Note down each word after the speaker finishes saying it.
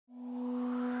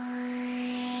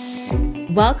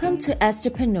Welcome to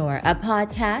Estherpreneur, a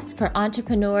podcast for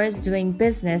entrepreneurs doing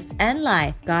business and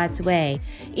life God's way.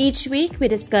 Each week, we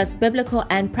discuss biblical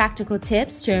and practical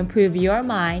tips to improve your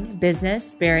mind, business,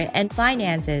 spirit, and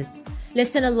finances.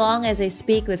 Listen along as I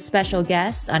speak with special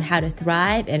guests on how to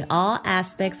thrive in all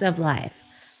aspects of life.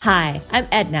 Hi, I'm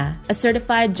Edna, a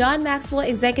certified John Maxwell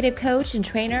executive coach and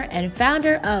trainer and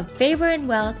founder of Favor and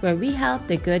Wealth, where we help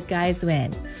the good guys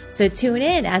win. So tune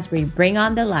in as we bring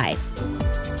on the light.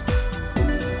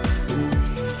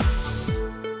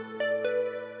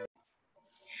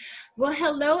 Well,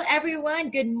 hello, everyone.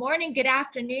 Good morning, good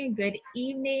afternoon, good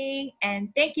evening, and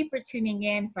thank you for tuning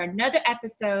in for another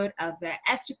episode of the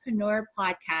Estherpreneur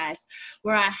podcast,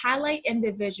 where I highlight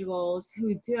individuals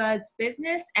who does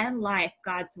business and life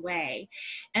God's way.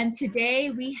 And today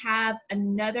we have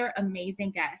another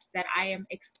amazing guest that I am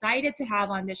excited to have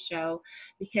on the show,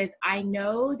 because I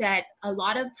know that a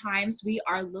lot of times we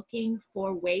are looking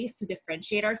for ways to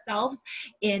differentiate ourselves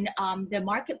in the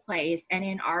marketplace and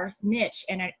in our niche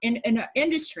and in our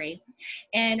industry.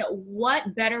 And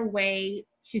what better way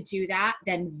to do that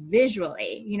than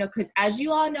visually, because as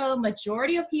you all know,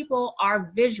 majority of people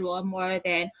are visual more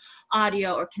than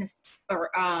audio or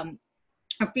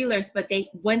feelers, but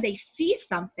when they see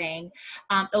something,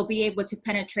 they'll be able to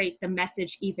penetrate the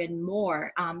message even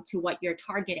more to what you're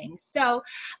targeting. So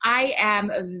I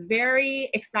am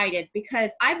very excited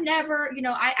because I've never,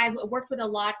 I've worked with a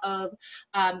lot of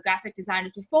graphic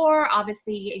designers before.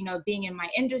 Obviously, being in my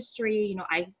industry,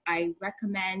 I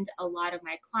recommend a lot of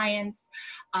my clients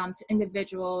to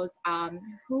individuals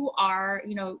who are,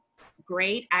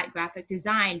 great at graphic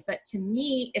design. But to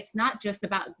me, it's not just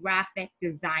about graphic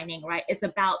designing, right? It's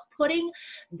about putting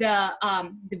the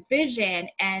vision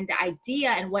and the idea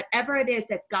and whatever it is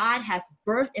that God has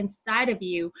birthed inside of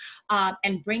you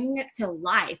and bringing it to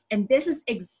life. And this is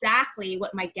exactly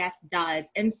what my guest does.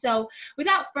 And so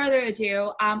without further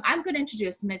ado, I'm going to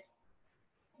introduce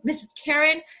Mrs.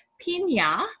 Karen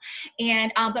Pina.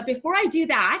 And but before I do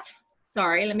that,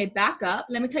 sorry, let me back up.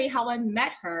 Let me tell you how I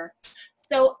met her.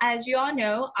 So as you all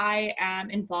know, I am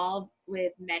involved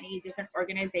with many different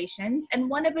organizations. And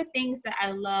one of the things that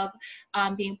I love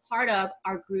being part of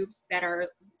are groups that are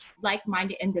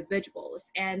like-minded individuals.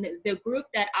 And the group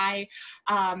that I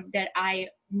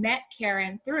met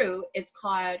Karen through is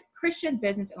called Christian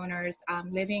Business Owners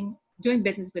Doing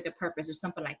Business with a Purpose, or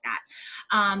something like that.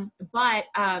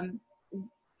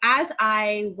 As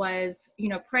I was,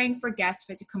 praying for guests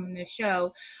to come on the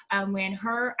show, when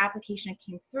her application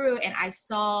came through and I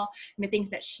saw the things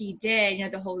that she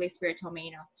did, the Holy Spirit told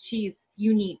me,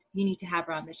 you need to have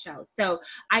her on the show. So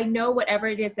I know whatever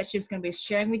it is that she's going to be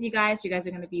sharing with you guys are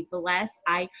going to be blessed.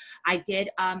 I did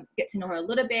get to know her a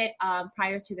little bit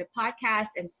prior to the podcast.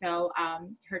 And so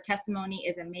her testimony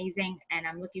is amazing. And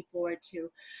I'm looking forward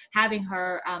to having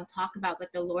her talk about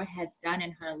what the Lord has done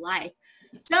in her life.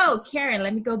 So Karen,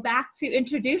 let me go back to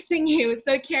introducing you.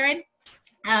 So Karen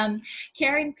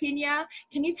Pina,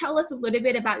 can you tell us a little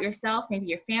bit about yourself, maybe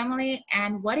your family,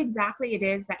 and what exactly it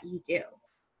is that you do?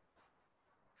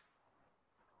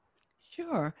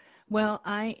 Sure. Well,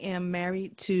 I am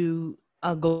married to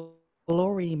a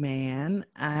glory man.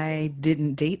 I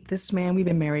didn't date this man. We've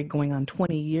been married going on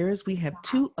 20 years. We have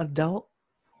 2 adult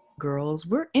girls.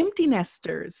 We're empty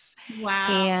nesters. Wow.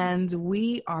 And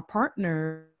we are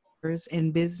partners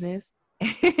in business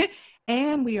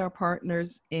and we are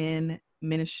partners in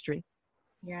ministry.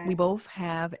 Yes. We both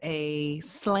have a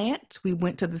slant. We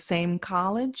went to the same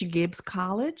college, Gibbs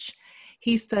College.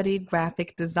 He studied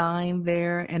graphic design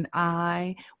there, and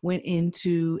I went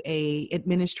into a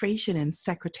administration and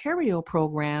secretarial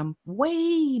program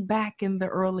way back in the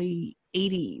early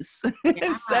 80s,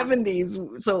 yeah.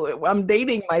 70s. So I'm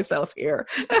dating myself here.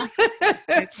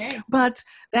 Okay. But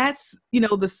that's,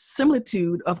 the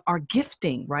similitude of our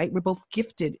gifting, right? We're both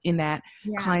gifted in that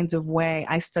kinds of way.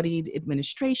 I studied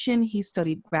administration. He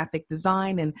studied graphic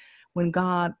design. And when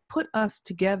God put us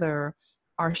together,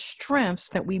 our strengths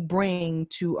that we bring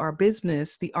to our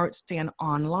business, the Art Stand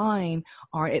Online,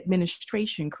 our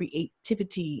administration,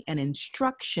 creativity, and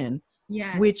instruction,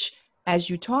 which, as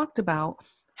you talked about,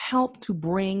 help to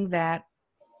bring that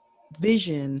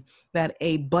vision that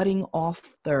a budding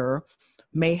author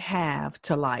may have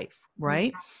to life,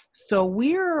 right? So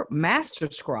we're master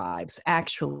scribes,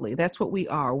 actually. That's what we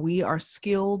are. We are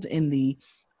skilled in the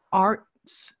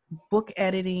arts, book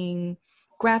editing,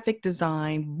 graphic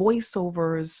design,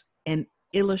 voiceovers, and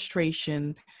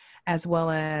illustration, as well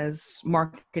as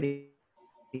marketing.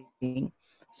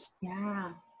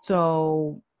 Yeah.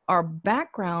 So our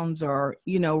backgrounds are,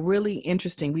 really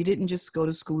interesting. We didn't just go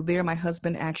to school there. My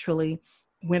husband actually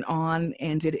went on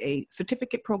and did a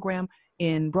certificate program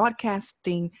in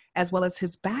broadcasting, as well as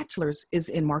his bachelor's is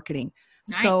in marketing.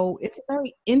 Nice. So it's a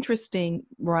very interesting,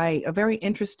 right? A very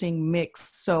interesting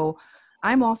mix. So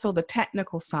I'm also the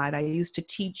technical side. I used to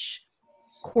teach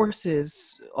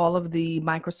courses, all of the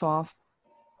Microsoft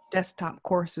desktop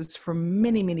courses for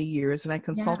many, many years, and I Yeah.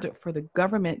 consulted for the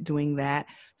government doing that.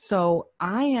 So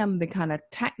I am the kind of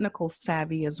technical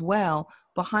savvy as well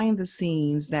behind the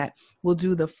scenes that will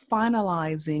do the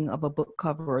finalizing of a book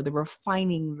cover, the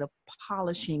refining, the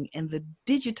polishing, and the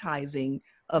digitizing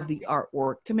of Got the it.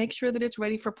 artwork to make sure that it's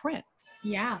ready for print.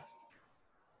 Yeah.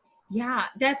 Yeah,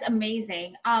 that's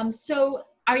amazing. So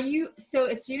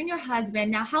it's you and your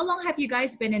husband. Now, how long have you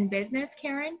guys been in business,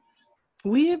 Karen?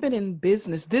 We have been in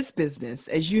business, this business,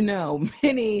 as you know,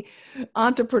 many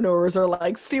entrepreneurs are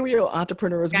like serial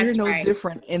entrepreneurs. We're That's no right.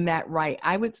 different in that, right?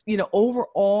 I would,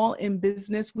 overall in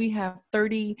business, we have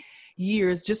 30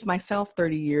 years, just myself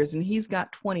 30 years, and he's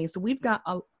got 20. So we've got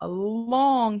a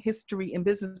long history in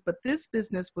business, but this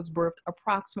business was birthed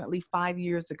approximately 5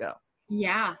 years ago.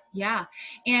 Yeah, yeah.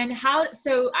 And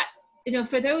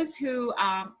for those who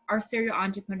are serial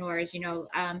entrepreneurs,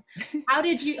 how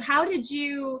did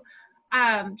you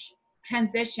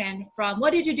transition from,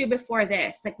 what did you do before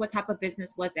this? Like, what type of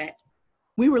business was it?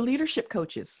 We were leadership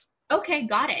coaches. Okay,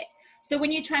 got it. So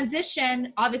when you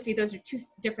transition, obviously those are two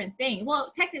different things.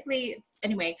 Well, technically,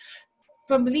 anyway,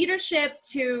 from leadership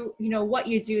to, what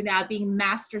you do now, being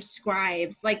master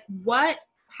scribes, like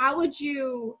how did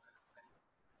you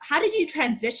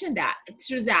transition that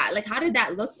through that? Like, how did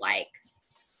that look like?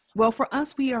 Well, for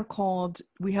us, we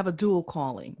have a dual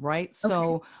calling, right? Okay.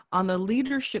 So on the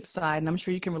leadership side, and I'm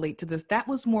sure you can relate to this, that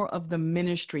was more of the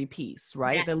ministry piece,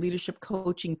 right? Yes, The leadership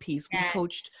coaching piece. We yes,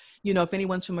 coached, if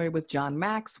anyone's familiar with John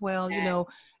Maxwell,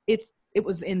 yes. it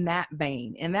was in that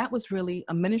vein. And that was really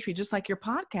a ministry, just like your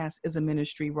podcast is a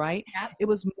ministry, right? Yep. It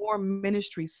was more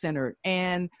ministry centered.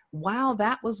 And while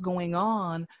that was going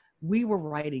on, we were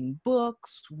writing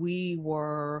books,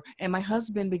 and my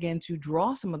husband began to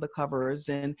draw some of the covers,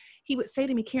 and he would say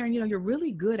to me, Karen, you're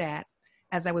really good at,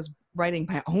 as I was writing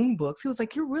my own books, he was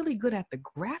like, you're really good at the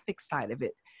graphic side of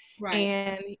it. Right.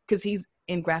 And because he's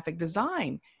in graphic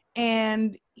design,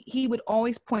 and he would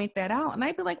always point that out. And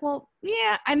I'd be like, well,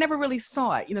 yeah, I never really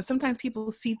saw it. Sometimes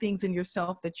people see things in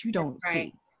yourself that you That's don't right.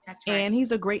 see. That's right. And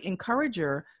he's a great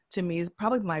encourager to me. He's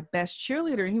probably my best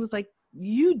cheerleader. And he was like,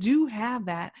 you do have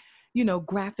that,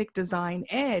 graphic design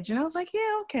edge. And I was like,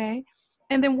 yeah, okay.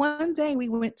 And then one day we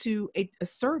went to a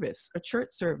service, a church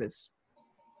service.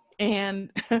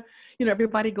 And,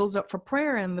 everybody goes up for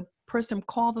prayer, and the person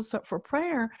called us up for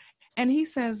prayer. And he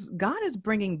says, God is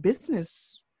bringing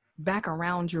business back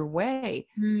around your way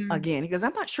Mm, again. He goes,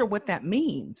 I'm not sure what that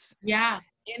means. yeah.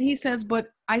 And he says, but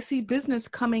I see business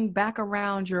coming back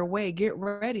around your way. Get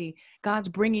ready. God's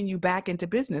bringing you back into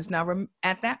business. Now,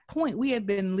 at that point, we had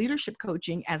been leadership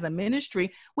coaching as a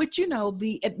ministry, which,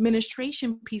 the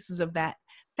administration pieces of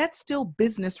that's still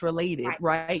business related, Right.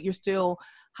 right? You're still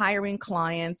hiring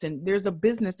clients, and there's a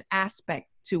business aspect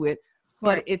to it, Of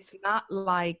course. but it's not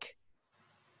like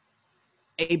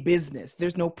a business.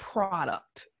 There's no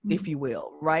product, if Mhm. you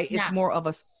will, right? It's Yeah. more of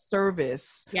a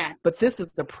service, Yes. but this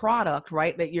is a product,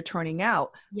 right, that you're turning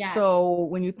out. Yes. So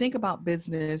when you think about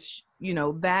business,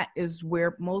 that is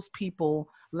where most people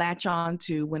latch on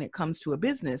to when it comes to a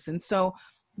business. And so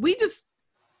we just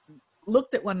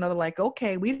looked at one another like,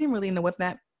 okay, we didn't really know what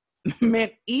that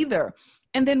meant either.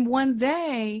 And then one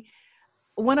day,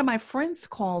 one of my friends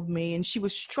called me, and she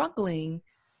was struggling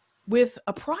with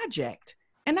a project.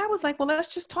 And I was like, well, let's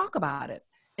just talk about it.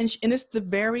 And it's the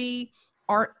very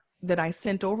art that I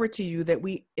sent over to you that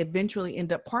we eventually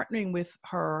end up partnering with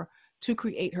her to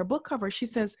create her book cover. She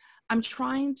says, I'm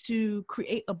trying to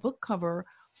create a book cover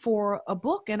for a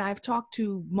book, and I've talked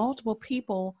to multiple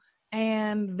people,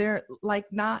 and they're like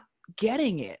not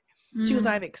getting it. She goes,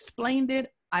 Mm, I've explained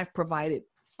it, I've provided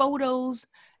photos,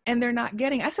 and they're not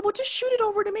getting it. I said, well, just shoot it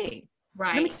over to me.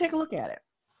 Let me right. take a look at it.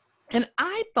 And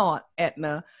I thought,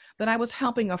 Etna, that I was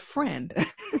helping a friend.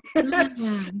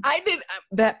 Mm, I did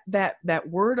that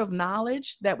word of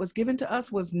knowledge that was given to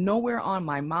us was nowhere on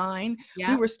my mind. We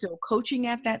yep. were still coaching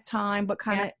at that time, but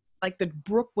kind Yep. of like the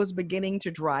brook was beginning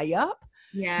to dry up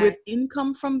Yes. with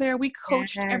income from there. We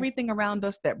coached Yes. everything around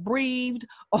us that breathed,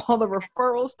 all the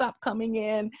referrals stopped coming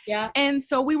in. Yep. And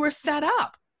so we were set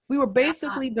up. We were Yeah.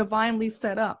 basically divinely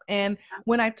set up. And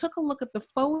when I took a look at the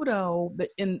photo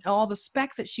in all the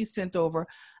specs that she sent over,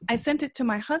 I sent it to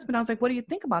my husband. I was like, what do you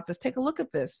think about this? Take a look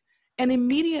at this. And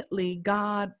immediately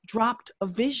God dropped a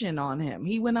vision on him.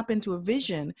 He went up into a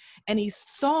vision, and he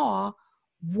saw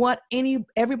what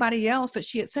everybody else that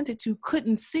she had sent it to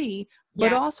couldn't see,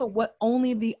 but also what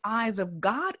only the eyes of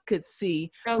God could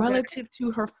see relative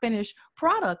to her finished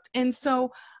product. And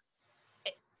so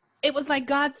it was like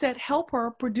God said, help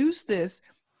her produce this.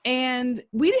 And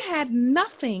we had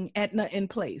nothing in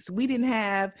place. We didn't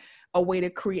have a way to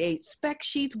create spec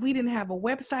sheets. We didn't have a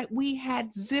website. We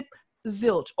had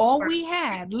zilch. All we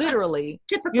had, literally,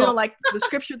 typical. Like the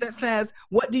scripture that says,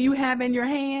 what do you have in your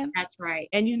hand? That's right.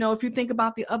 And, if you think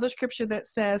about the other scripture that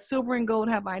says, silver and gold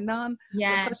have I none,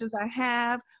 but such as I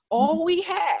have, all we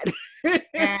had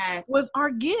was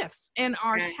our gifts and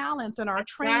our talents and our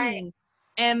training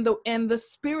and the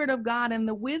Spirit of God and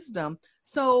the wisdom.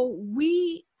 So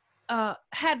we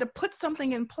had to put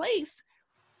something in place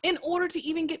in order to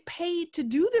even get paid to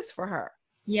do this for her.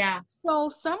 Yeah. So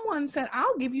someone said,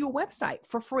 I'll give you a website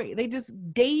for free. They just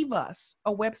gave us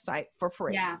a website for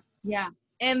free. Yeah. Yeah.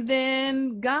 And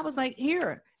then God was like,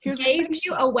 here's gave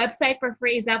you a website for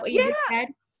free. Is that what you just said?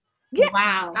 Yeah.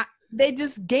 Wow. They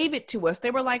just gave it to us. They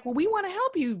were like, well, we want to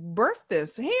help you birth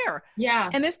this here.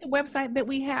 Yeah. And it's the website that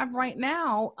we have right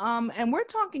now. And we're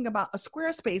talking about a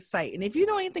Squarespace site. And if you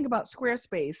know anything about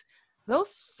Squarespace,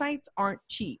 those sites aren't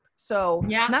cheap. So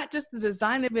not just the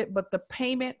design of it, but the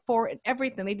payment for it and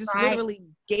everything. They just literally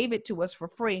gave it to us for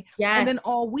free. Yes. And then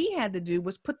all we had to do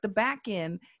was put the back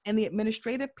end and the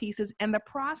administrative pieces and the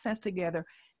process together.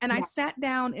 And I sat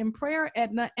down in prayer,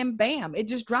 Edna, and bam, it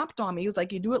just dropped on me. He was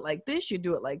like, you do it like this, you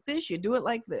do it like this, you do it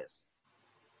like this.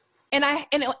 And I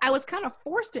was kind of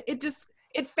forced to,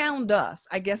 it found us,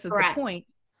 I guess is the point.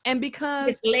 And because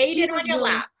just laid it on your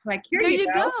lap, like, here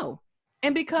you go.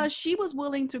 And because she was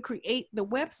willing to create the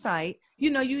website,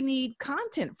 you need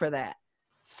content for that.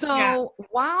 So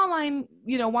while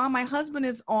while my husband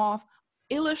is off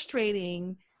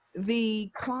illustrating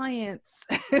the client's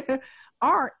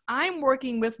art, I'm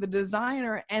working with the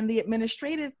designer and the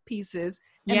administrative pieces.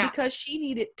 And because she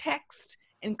needed text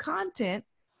and content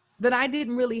that I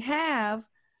didn't really have,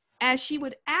 as she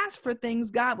would ask for things,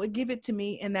 God would give it to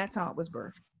me. And that's how it was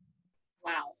birthed.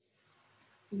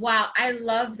 Wow. I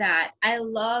love that. I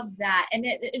love that. And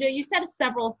you said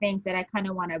several things that I kind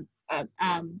of want to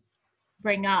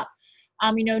bring up.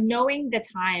 Knowing the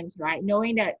times, right?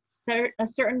 Knowing that a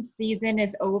certain season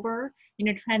is over,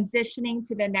 transitioning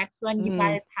to the next one, you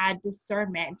guys had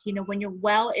discernment, when your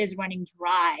well is running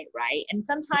dry, right? And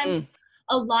sometimes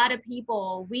a lot of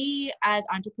people, we as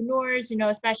entrepreneurs,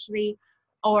 especially,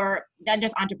 or not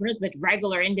just entrepreneurs, but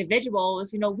regular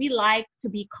individuals, we like to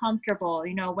be comfortable.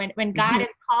 When God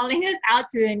is calling us out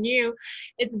to the new,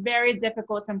 it's very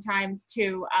difficult sometimes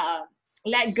to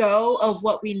let go of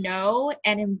what we know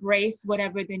and embrace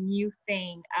whatever the new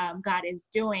thing God is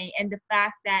doing. And the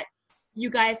fact that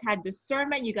you guys had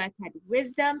discernment, you guys had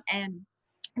wisdom and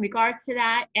in regards to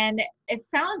that. And it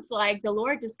sounds like the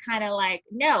Lord just kind of like,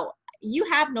 no, you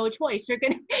have no choice. You're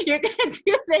gonna do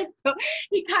this. So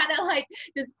he kind of like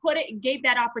just gave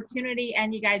that opportunity,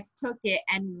 and you guys took it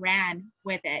and ran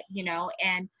with it,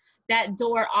 and that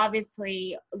door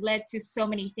obviously led to so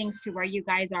many things to where you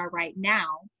guys are right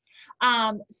now.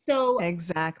 So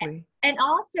exactly. And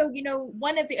also,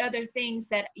 one of the other things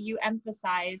that you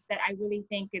emphasize that I really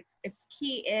think it's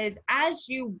key is as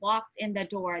you walked in the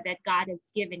door that God has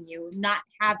given you, not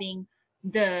having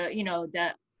your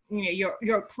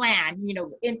plan,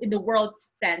 in the world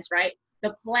sense, right?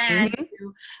 The plan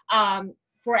to,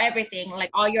 for everything, like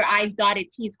all your I's dotted,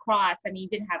 T's crossed. I mean, you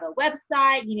didn't have a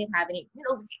website, you didn't have any,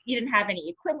 you didn't have any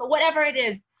equipment, whatever it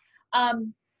is.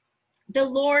 The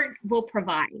Lord will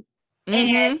provide.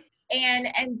 And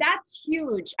that's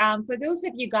huge. For those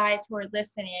of you guys who are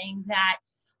listening that,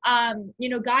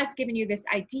 God's given you this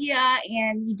idea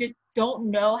and you just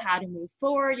don't know how to move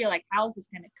forward. You're like, how is this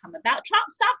going to come about?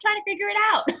 Stop trying to figure it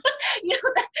out.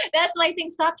 That's why I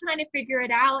think stop trying to figure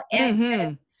it out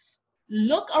and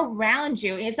look around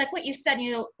you. It's like what you said,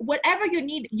 whatever you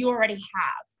need, you already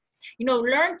have.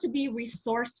 Learn to be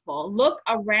resourceful. Look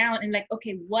around and like,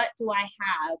 okay, what do I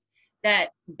have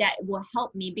that will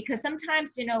help me? Because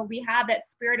sometimes, we have that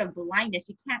spirit of blindness.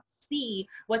 You can't see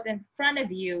what's in front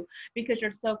of you because you're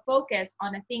so focused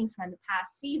on the things from the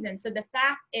past season. So the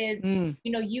fact is,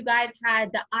 you guys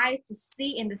had the eyes to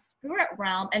see in the spirit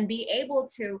realm and be able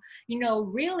to,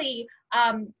 really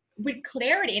with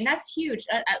clarity. And that's huge.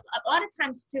 A lot of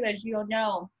times too, as you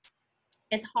know,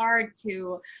 it's hard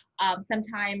to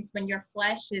sometimes when your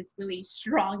flesh is really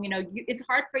strong, it's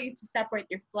hard for you to separate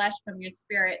your flesh from your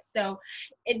spirit. So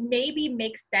it maybe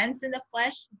makes sense in the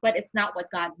flesh, but it's not what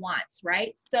God wants,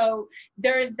 right? So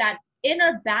there's that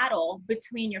inner battle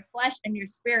between your flesh and your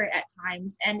spirit at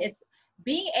times. And it's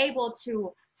being able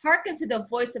to hearken to the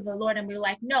voice of the Lord and be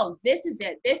like, no, this is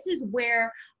it. This is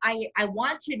where I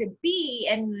want you to be.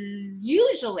 And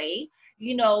usually,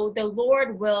 you know, the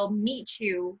Lord will meet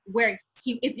you where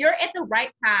if you're at the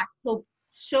right path, he'll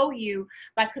show you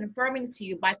by confirming to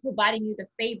you, by providing you the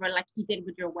favor like he did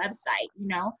with your website, you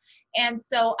know? And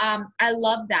so I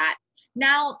love that.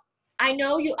 Now, I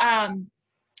know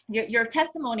your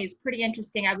testimony is pretty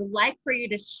interesting. I would like for you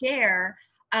to share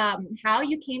how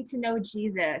you came to know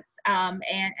Jesus. And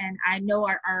I know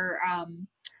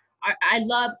I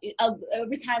love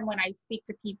every time when I speak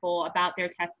to people about their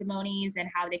testimonies and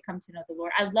how they come to know the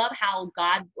Lord. I love how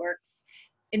God works.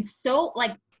 And so,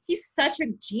 like, he's such a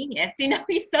genius, you know,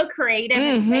 he's so creative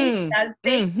in the way he does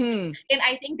things. And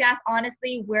I think that's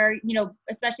honestly where, you know,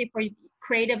 especially for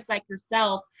creatives like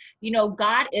yourself, you know,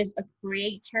 God is a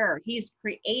creator. He's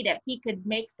creative. He could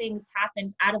make things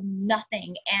happen out of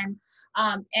nothing. And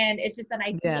it's just an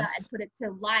idea and put it to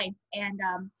life. And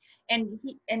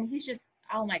he's just,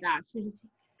 oh my gosh, he's just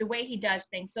the way he does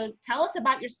things. So tell us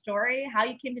about your story, how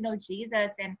you came to know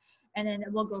Jesus, and then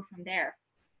we'll go from there.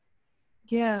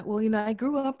 Yeah, well, you know, I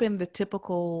grew up in the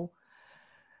typical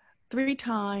 3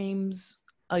 times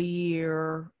a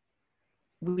year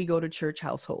we go to church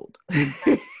household.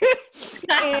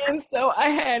 And so I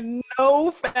had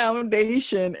no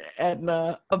foundation,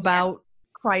 Edna, about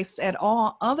Christ at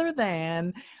all, other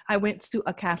than I went to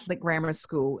a Catholic grammar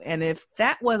school. And if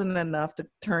that wasn't enough to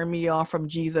turn me off from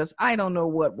Jesus, I don't know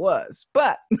what was.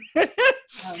 But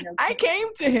I came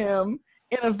to him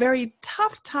in a very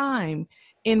tough time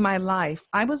in my life.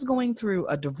 I was going through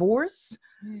a divorce.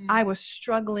 I was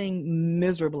struggling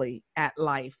miserably at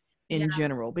life in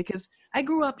general because I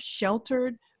grew up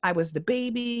sheltered. I was the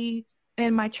baby.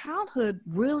 And my childhood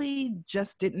really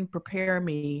just didn't prepare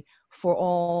me for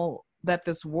all that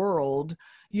this world,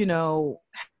 you know,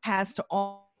 has to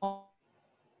offer,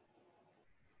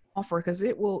 because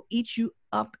it will eat you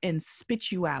up and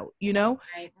spit you out, you know?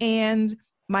 Right. And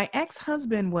my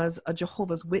ex-husband was a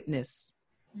Jehovah's Witness.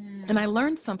 And I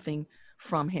learned something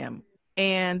from him.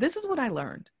 And this is what I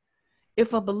learned.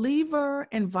 If a believer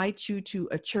invites you to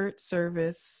a church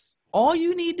service, all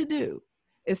you need to do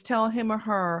is tell him or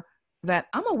her that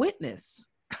I'm a witness.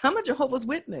 I'm a Jehovah's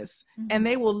Witness, and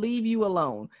they will leave you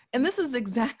alone. And this is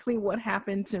exactly what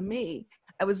happened to me.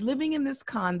 I was living in this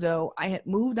condo. I had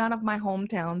moved out of my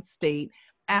hometown state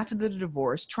after the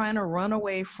divorce, trying to run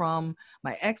away from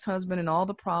my ex-husband and all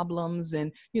the problems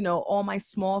and, you know, all my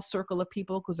small circle of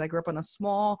people, because I grew up in a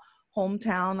small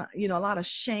hometown, you know, a lot of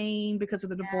shame because of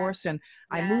the divorce. And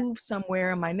I moved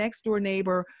somewhere, and my next door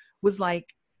neighbor was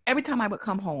like, every time I would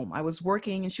come home, I was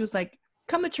working, and she was like,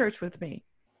 come to church with me.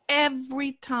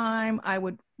 Every time I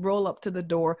would roll up to the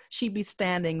door, she'd be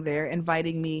standing there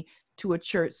inviting me to a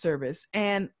church service.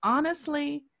 And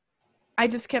honestly, I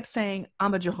just kept saying,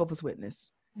 I'm a Jehovah's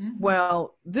Witness.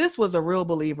 Well, this was a real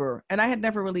believer, and I had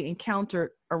never really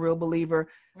encountered a real believer.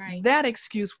 That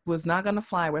excuse was not going to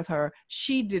fly with her.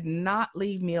 She did not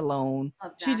leave me alone.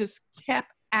 She just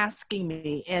kept asking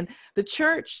me. And the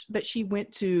church that she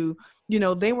went to, you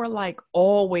know, they were like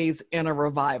always in a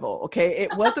revival. Okay.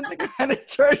 It wasn't the kind of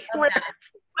church where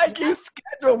like you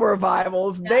schedule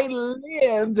revivals. They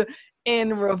lived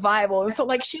in revival. And so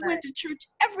like she went to church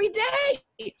every day.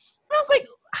 And I was like,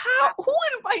 who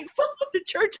invites someone to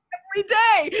church every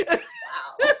day?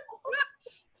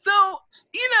 So,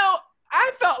 you know,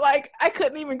 I felt like I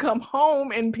couldn't even come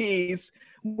home in peace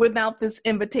without this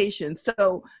invitation.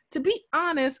 So to be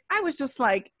honest, I was just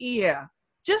like, yeah,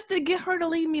 just to get her to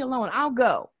leave me alone, I'll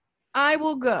go. I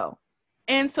will go.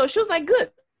 And so she was like,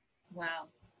 good. Wow.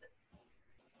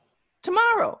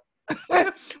 Tomorrow.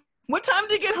 What time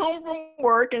did you get home from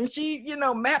work? And she, you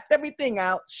know, mapped everything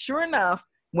out. Sure enough,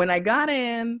 when I got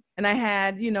in, and I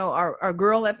had, you know, our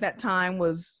girl at that time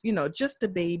was, you know, just a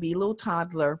baby, little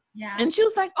toddler. And she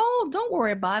was like, oh, don't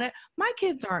worry about it. My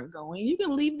kids aren't going. You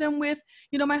can leave them with,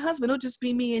 you know, my husband. It'll just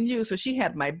be me and you. So she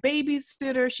had my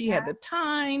babysitter. She had the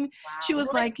time. She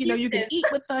was like, you know, you can eat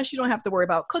with us. You don't have to worry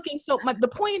about cooking. So the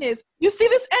point is, you see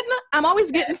this, Edna? I'm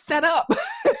always getting set up.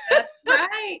 That's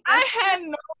right. I had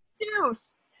no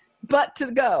excuse but to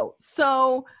go.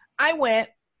 So I went.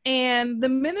 And the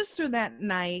minister that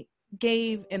night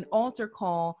gave an altar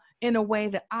call in a way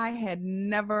that I had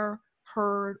never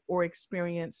heard or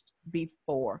experienced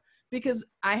before, because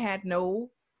I had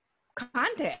no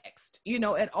context, you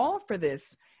know, at all for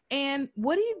this. And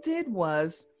what he did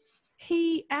was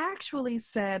he actually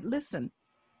said, listen,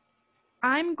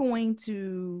 I'm going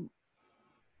to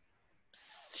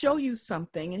show you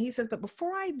something. And he says, but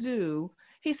before I do,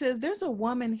 he says, there's a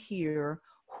woman here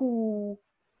who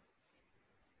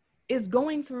is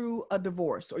going through a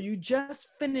divorce, or you just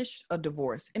finished a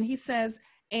divorce. And he says,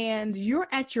 and you're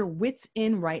at your wit's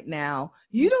end right now.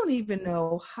 You don't even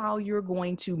know how you're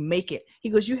going to make it. He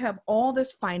goes, you have all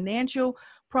this financial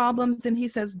problems. And he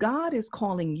says, God is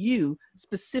calling you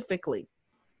specifically.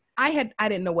 I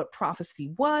didn't know what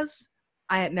prophecy was.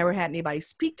 I had never had anybody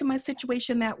speak to my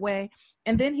situation that way.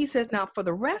 And then he says, now for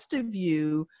the rest of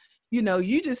you, you know,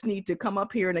 you just need to come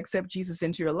up here and accept Jesus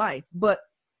into your life. But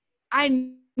I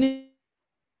knew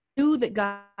that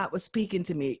God was speaking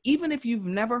to me. Even if you've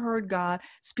never heard God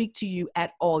speak to you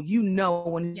at all, you know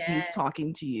when he's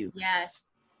talking to you. Yes.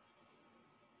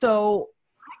 So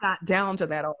I got down to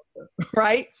that altar,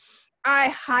 right? I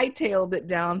hightailed it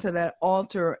down to that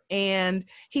altar, and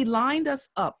he lined us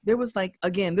up. There was like,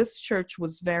 again, this church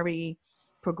was very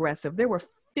progressive. There were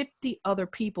 50 other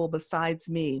people besides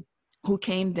me who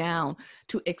came down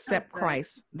to accept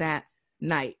Christ that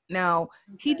night. Now,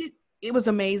 it was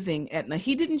amazing, Edna.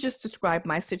 He didn't just describe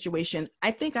my situation. I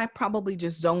think I probably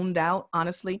just zoned out,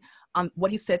 honestly, on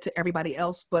what he said to everybody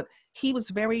else, but he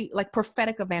was very like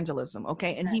prophetic evangelism,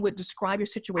 okay? And he would describe your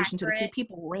situation to the two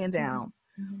people ran down.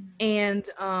 And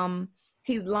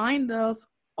he lined us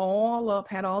all up,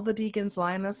 had all the deacons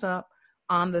line us up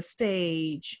on the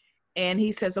stage. And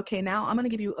he says, okay, now I'm going to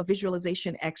give you a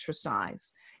visualization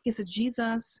exercise. He said,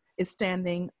 Jesus is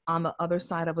standing on the other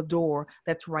side of a door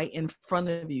that's right in front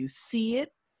of you. See it?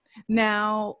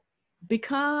 Now,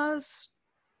 because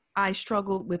I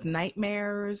struggled with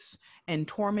nightmares and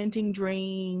tormenting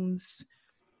dreams,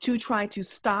 to try to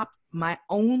stop my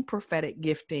own prophetic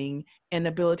gifting and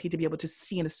ability to be able to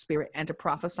see in the spirit and to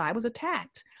prophesy, I was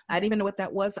attacked. I didn't even know what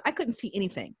that was. I couldn't see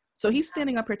anything. So he's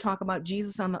standing up here talking about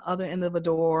Jesus on the other end of the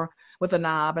door with a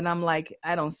knob. And I'm like,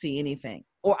 I don't see anything.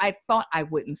 Or I thought I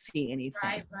wouldn't see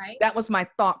anything. Right. That was my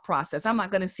thought process. I'm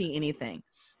not going to see anything,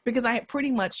 because I had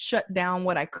pretty much shut down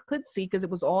what I could see, because it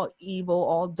was all evil,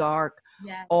 all dark,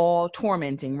 all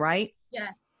tormenting, right?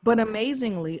 Yes. But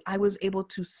amazingly, I was able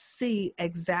to see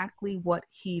exactly what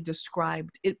he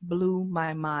described. It blew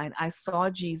my mind. I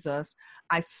saw Jesus.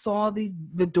 I saw the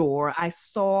door. I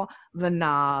saw the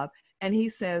knob. And he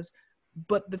says,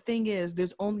 but the thing is,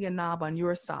 there's only a knob on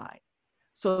your side.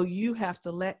 So you have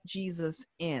to let Jesus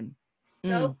in.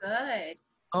 So good.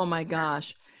 Oh my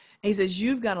gosh. And he says,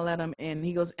 you've got to let him in.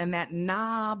 He goes, and that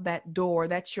knob, that door,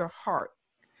 that's your heart.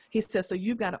 He says, so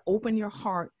you've got to open your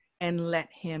heart and let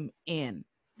him in.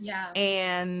 Yeah.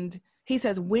 And he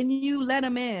says, when you let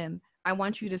him in, I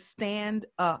want you to stand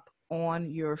up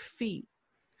on your feet.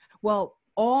 Well,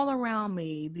 all around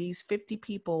me, these 50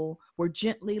 people were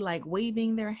gently like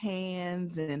waving their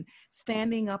hands and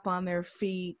standing up on their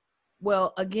feet.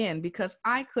 Well, again, because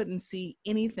I couldn't see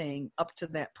anything up to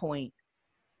that point,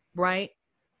 right?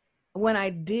 When I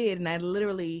did, and I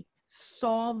literally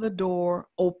saw the door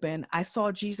open, I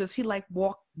saw Jesus, he like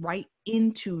walked right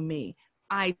into me.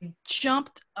 I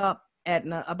jumped up at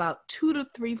about 2 to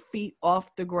 3 feet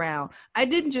off the ground. I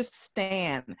didn't just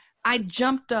stand. I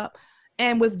jumped up,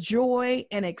 and with joy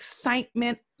and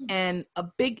excitement and a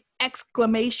big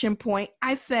exclamation point,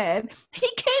 I said, he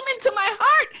came into my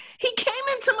heart. He came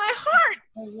into my heart.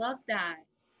 I love that.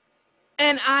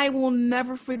 And I will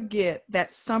never forget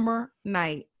that summer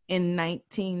night in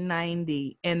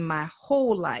 1990, and my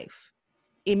whole life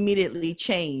immediately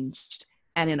changed,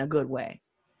 and in a good way.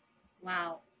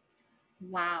 Wow.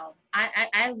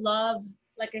 I love,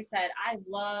 like I said, I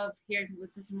love hearing people's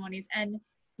testimonies. And,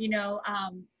 you know,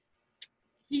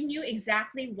 he knew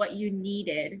exactly what you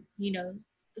needed, you know,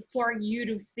 for you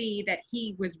to see that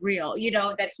he was real, you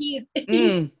know, that he's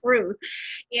truth.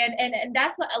 And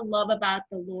that's what I love about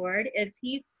the Lord, is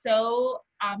he's so,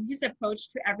 his approach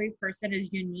to every person is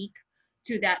unique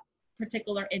to that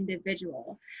particular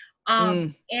individual.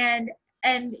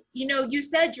 And you know, you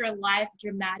said your life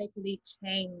dramatically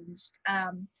changed.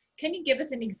 Can you give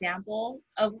us an example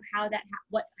of how that,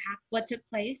 what took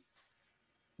place?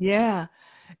 Yeah.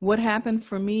 What happened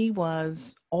for me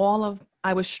was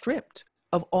I was stripped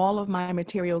of all of my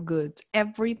material goods.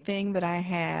 Everything that I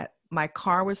had, my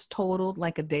car was totaled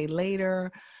like a day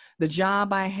later. The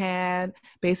job I had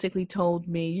basically told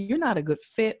me, you're not a good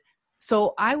fit.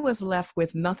 So I was left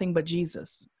with nothing but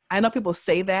Jesus. I know people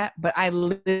say that, but I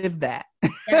lived that.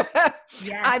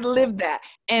 Yeah. I lived that.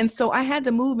 And so I had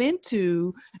to move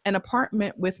into an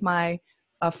apartment with my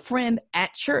friend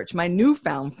at church, my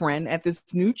newfound friend at this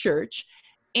new church.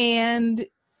 And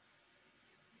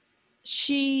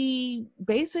she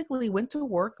basically went to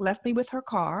work, left me with her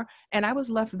car, and I was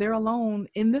left there alone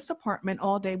in this apartment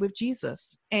all day with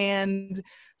Jesus. And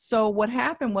so what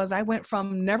happened was I went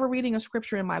from never reading a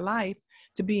scripture in my life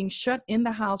to being shut in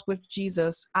the house with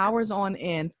Jesus hours on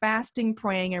end, fasting,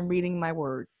 praying, and reading my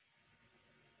word.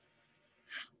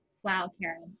 Wow,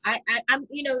 Karen, I'm,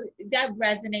 that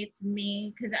resonates with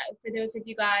me because for those of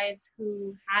you guys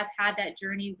who have had that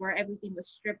journey where everything was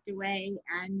stripped away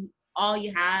and all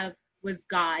you have was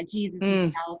God, Jesus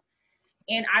himself.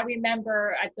 And I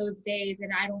remember at those days,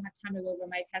 and I don't have time to go over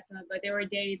my testimony, but there were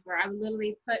days where I would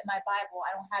literally put my Bible,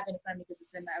 I don't have it in front of me because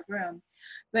it's in my room,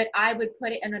 but I would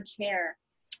put it in a chair,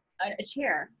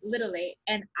 literally,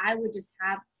 and I would just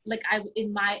have, like,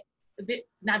 in my,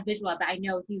 not visual, but I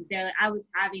know he's there. Like, I was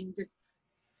having just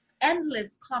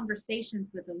endless conversations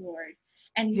with the Lord,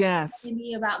 and he's telling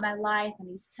me about my life, and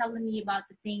he's telling me about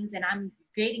the things, and I'm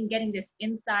getting this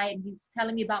insight, and he's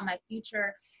telling me about my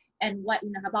future and what,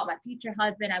 about my future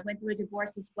husband. I went through a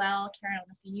divorce as well, Karen, I don't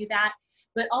know if you knew that,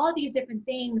 but all these different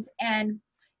things. And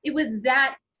it was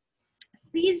that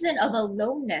season of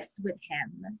aloneness with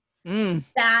him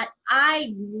that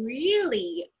I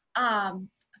really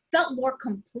felt more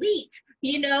complete,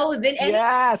 than any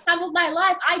time of my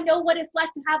life. I know what it's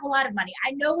like to have a lot of money.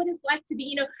 I know what it's like to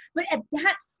be, but at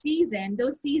that season,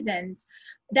 those seasons,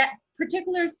 that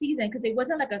particular season, because it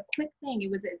wasn't like a quick thing,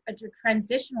 it was a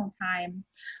transitional time.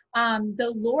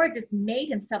 The Lord just made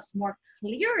himself more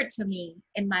clear to me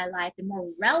in my life and more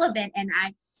relevant.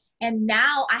 And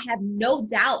now I have no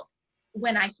doubt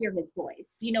when I hear his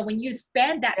voice. When you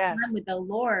spend that time with the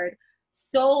Lord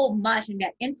so much in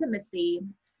that intimacy,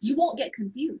 you won't get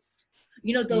confused.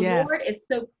 The Lord is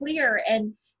so clear,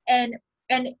 and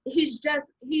he's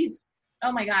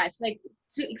oh my gosh, like,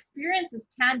 to experience this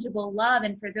tangible love.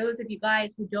 And for those of you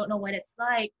guys who don't know what it's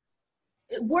like,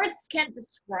 words can't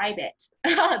describe it.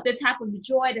 The type of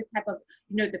joy, this type of,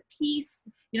 the peace,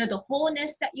 the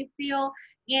wholeness that you feel,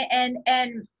 and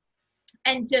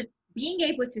just being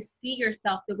able to see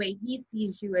yourself the way he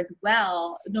sees you as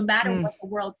well, no matter what the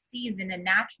world sees in the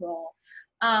natural,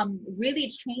 really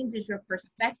changes your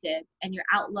perspective and your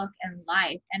outlook in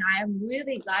life. And I'm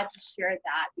really glad you shared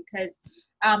that, because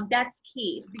that's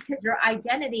key, because your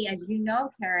identity, as you know,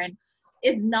 Karen,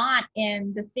 is not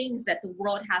in the things that the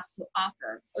world has to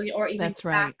offer, or even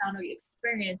your background or your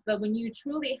experience. But when you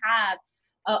truly have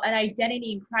an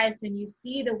identity in Christ, and you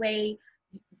see the way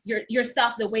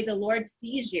yourself, the way the Lord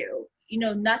sees you,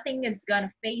 nothing is gonna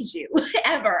phase you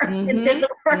ever in this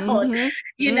world.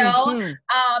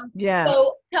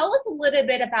 So tell us a little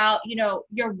bit about,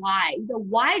 your why.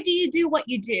 Why do you do what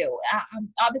you do?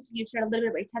 Obviously you shared a little bit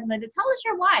of your testimony, but tell us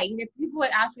your why. If people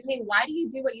would ask you, hey, why do you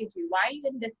do what you do? Why are you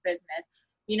in this business?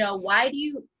 Why do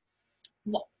you,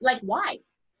 why?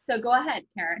 So go ahead,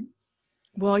 Karen.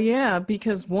 Well, yeah,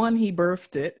 because one, he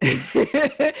birthed it.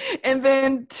 And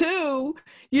then two,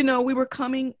 we were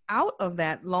coming out of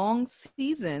that long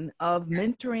season of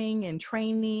mentoring and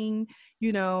training,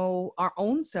 our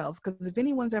own selves. Because if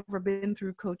anyone's ever been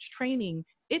through coach training,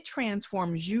 it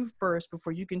transforms you first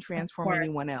before you can transform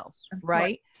anyone else,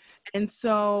 right? And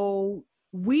so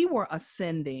we were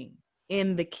ascending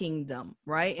in the kingdom,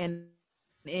 right? And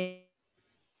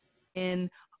in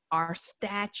our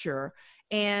stature.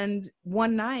 And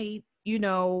one night,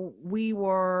 we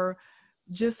were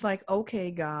just like, okay,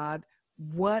 God,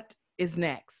 what is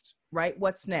next, right?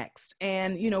 What's next?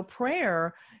 And,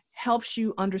 prayer helps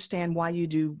you understand why you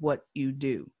do what you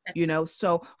do,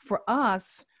 So for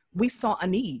us, we saw a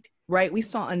need, right? We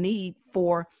saw a need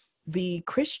for the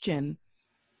Christian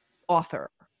author,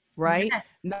 right?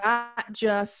 Not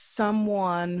just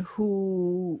someone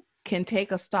who can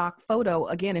take a stock photo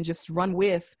again and just run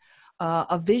with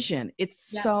a vision.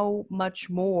 It's so much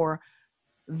more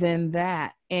than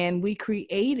that. And we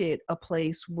created a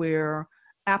place where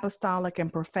apostolic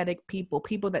and prophetic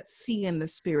people that see in the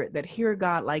spirit, that hear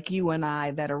God like you and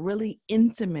I, that are really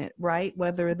intimate, right?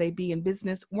 Whether they be in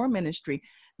business or ministry,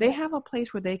 they have a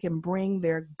place where they can bring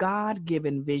their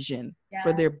God-given vision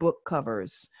for their book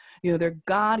covers, their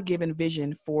God-given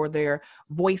vision for their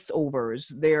voiceovers,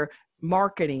 their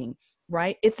marketing,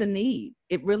 right? It's a need.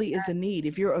 It really is a need.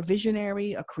 If you're a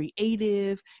visionary, a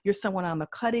creative, you're someone on the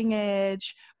cutting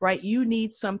edge, right? You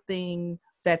need something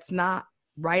that's not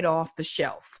right off the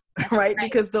shelf, right?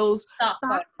 Because those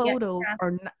stock photos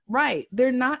are not, right.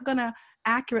 They're not going to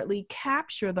accurately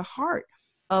capture the heart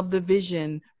of the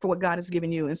vision for what God has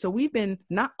given you. And so we've been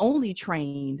not only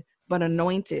trained, but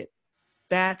anointed.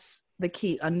 That's the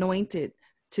key, anointed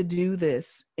to do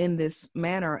this in this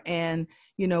manner. And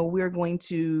we're going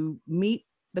to meet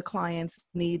the client's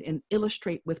need and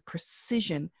illustrate with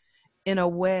precision in a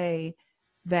way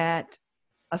that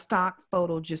a stock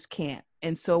photo just can't.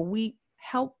 And so we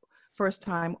help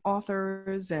first-time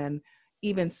authors and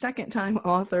even second-time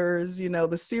authors,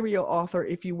 the serial author,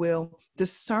 if you will,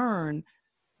 discern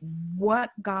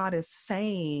what God is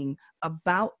saying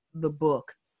about the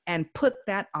book and put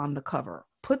that on the cover,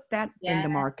 put that in the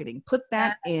marketing, put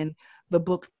that in the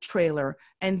book trailer,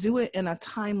 and do it in a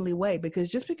timely way. Because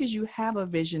just because you have a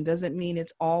vision doesn't mean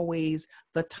it's always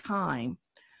the time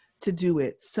to do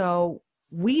it. So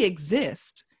we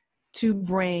exist to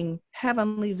bring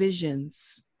heavenly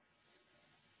visions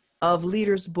of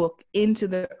Leaders' Book into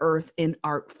the earth in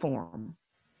art form.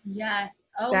 Yes.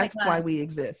 Oh That's my God. why we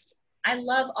exist. I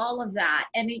love all of that.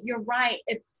 And you're right.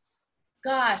 It's,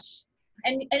 gosh.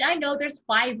 And I know there's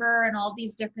Fiverr and all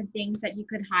these different things that you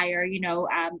could hire, you know,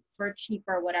 for cheap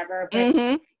or whatever. But,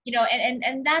 you know,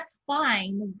 and that's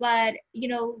fine. But, you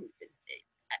know,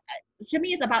 to me,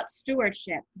 it's about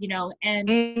stewardship, you know, and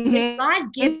when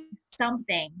God gives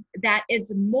something that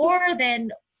is more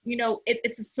than, you know,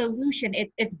 it's a solution.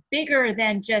 It's bigger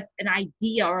than just an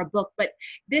idea or a book, but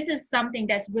this is something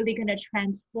that's really going to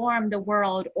transform the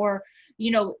world or, you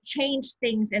know, change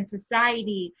things in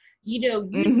society. You know,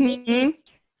 you need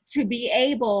to be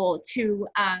able to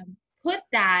put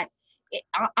that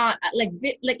like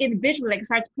in visual, like as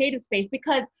far as creative space,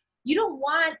 because you don't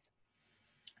want,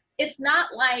 it's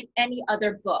not like any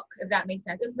other book, if that makes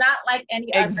sense. It's not like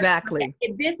any other content.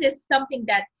 This is something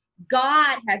that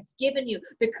God has given you.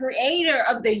 The creator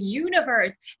of the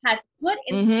universe has put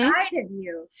inside of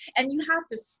you, and you have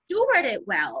to steward it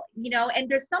well, you know. And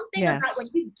there's something about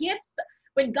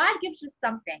when God gives you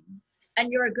something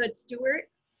and you're a good steward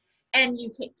and you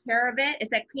take care of it,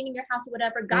 it's like cleaning your house or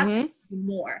whatever, God gives you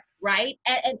more, right?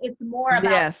 And it's more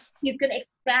about, he's going to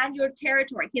expand your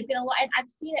territory. He's going to, and I've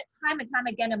seen it time and time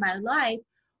again in my life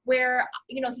where,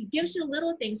 you know, he gives you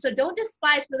little things. So don't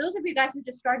despise, for those of you guys who are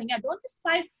just starting out, don't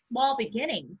despise small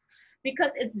beginnings,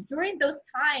 because it's during those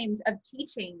times of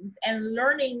teachings and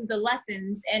learning the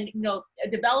lessons and, you know,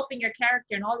 developing your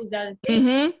character and all these other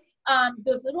things,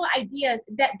 those little ideas,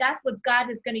 that's what God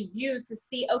is going to use to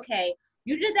see, okay,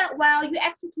 you did that well. You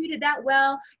executed that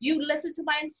well. You listened to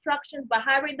my instructions by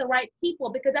hiring the right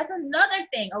people, because that's another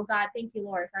thing. Oh God, thank you,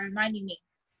 Lord, for reminding me.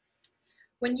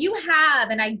 When you have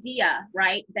an idea,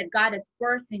 right, that God has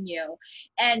birthed in you,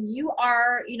 and you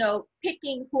are, you know,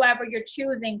 picking whoever you're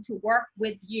choosing to work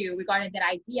with you regarding that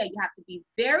idea, you have to be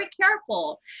very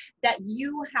careful that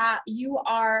you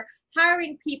are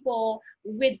hiring people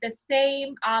with the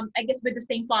same, I guess, with the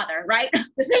same father, right?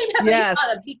 The same heavenly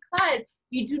father, because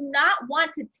you do not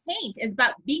want to taint. It's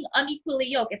about being unequally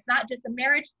yoked. It's not just a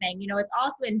marriage thing, you know, it's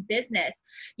also in business.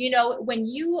 You know, when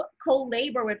you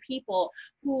co-labor with people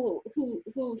who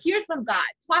hears from God,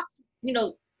 talks, you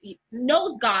know,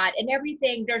 knows God and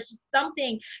everything, there's just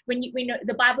something when you know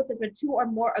the Bible says when two or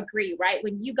more agree, right?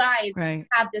 When you guys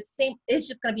have the same, it's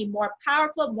just going to be more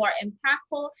powerful, more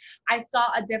impactful. I saw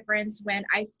a difference when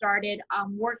I started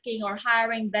working or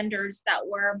hiring vendors that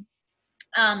were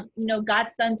you know,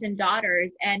 God's sons and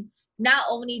daughters. And not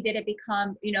only did it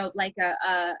become, you know, like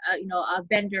a you know, a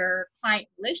vendor client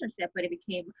relationship, but it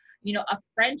became, you know, a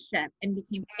friendship and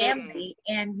became family.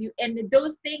 And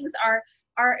those things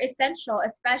are essential,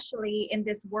 especially in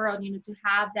this world, you know, to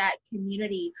have that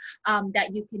community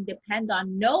that you can depend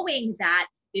on, knowing that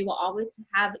they will always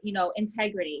have, you know,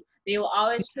 integrity. They will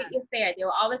always treat you fair. They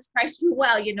will always price you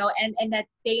well, you know, and that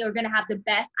they are going to have the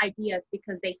best ideas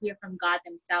because they hear from God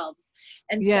themselves.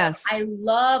 And so I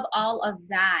love all of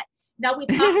that. Now we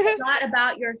talked a lot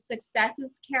about your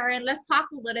successes, Karen. Let's talk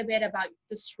a little bit about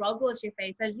the struggles you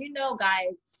face. As you know,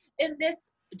 guys, in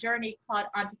this journey called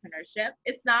entrepreneurship,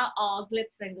 it's not all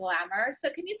glitz and glamour. So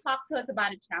can you talk to us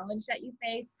about a challenge that you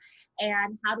faced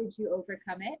and how did you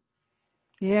overcome it?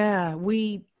 Yeah,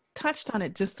 we touched on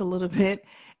it just a little bit.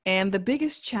 And the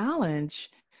biggest challenge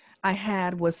I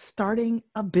had was starting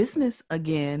a business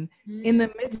again in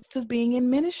the midst of being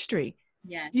in ministry.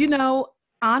 You know,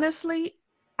 honestly,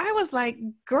 I was like,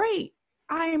 great,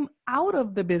 I'm out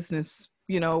of the business,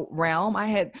 you know, realm. I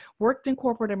had worked in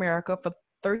corporate America for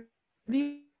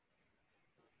 30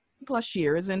 plus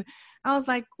years. And I was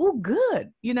like, oh,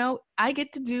 good. You know, I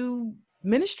get to do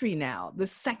ministry now, the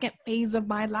second phase of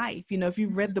my life. You know, if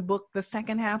you've read the book, The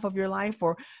Second Half of Your Life,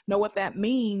 or know what that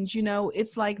means, you know,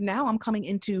 it's like now I'm coming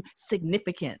into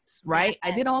significance, right? I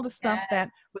did all the stuff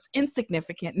that was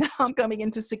insignificant. Now I'm coming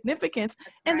into significance.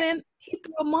 And then he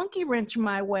threw a monkey wrench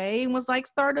my way and was like,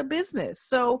 start a business.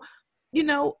 So, you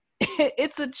know,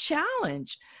 it's a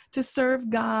challenge to serve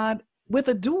God with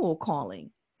a dual calling.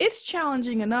 It's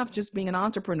challenging enough just being an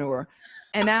entrepreneur.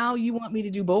 And now you want me to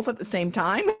do both at the same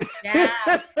time?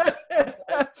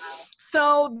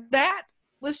 So that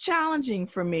was challenging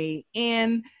for me.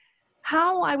 And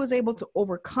how I was able to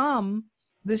overcome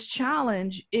this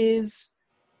challenge is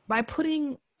by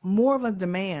putting more of a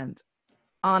demand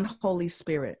on Holy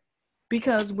Spirit.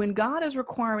 Because when God is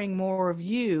requiring more of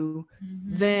you,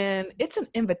 then it's an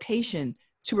invitation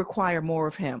to require more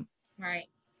of him. Right.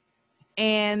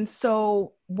 And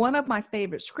so one of my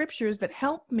favorite scriptures that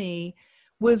helped me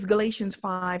was Galatians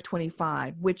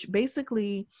 5:25, which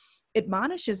basically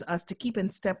admonishes us to keep in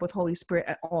step with Holy Spirit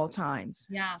at all times.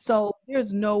 Yeah. So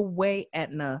there's no way,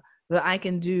 Etna, that I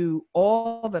can do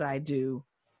all that I do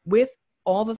with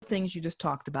all the things you just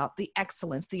talked about, the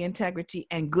excellence, the integrity,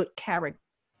 and good character.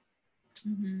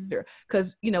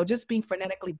 Because, just being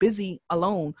frenetically busy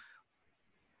alone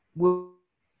will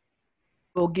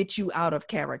get you out of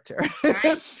character.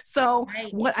 Right. So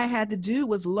Right. what I had to do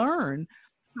was learn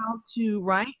how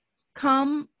to,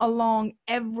 come along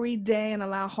every day and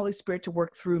allow Holy Spirit to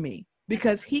work through me,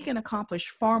 because he can accomplish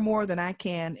far more than I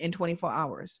can in 24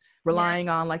 hours, relying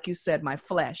on, like you said, my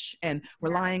flesh and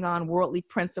relying on worldly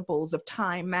principles of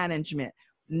time management.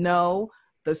 No,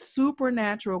 the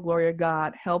supernatural glory of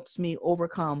God helps me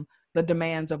overcome the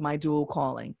demands of my dual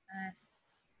calling. Yes.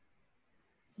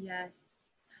 Yes.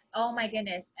 Oh my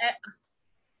goodness.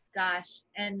 Gosh.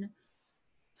 And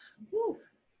whew,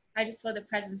 I just feel the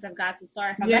presence of God. So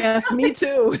sorry if I'm Yes, me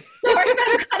too. sorry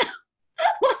if I'm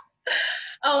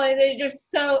oh, and they're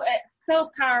just so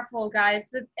powerful, guys.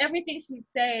 Everything she's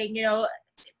saying, a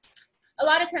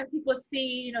lot of times people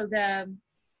see,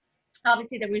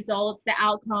 obviously the results, the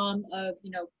outcome of,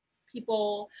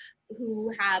 people who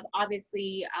have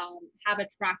obviously have a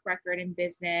track record in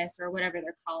business or whatever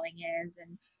their calling is.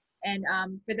 And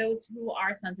for those who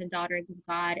are sons and daughters of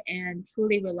God and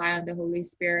truly rely on the Holy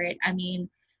Spirit, I mean,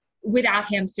 without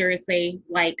him, seriously,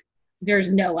 like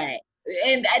there's no way.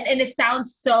 And it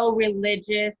sounds so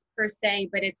religious per se,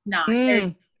 but it's not.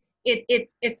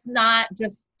 It's not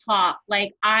just talk.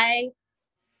 Like I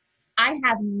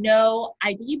have no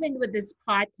idea, even with this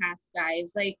podcast,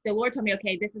 guys, like the Lord told me,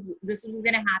 okay, this is what's going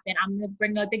to happen. I'm going to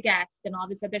bring out the guests and all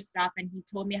this other stuff. And he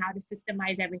told me how to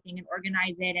systemize everything and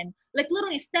organize it. And like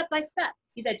literally step by step,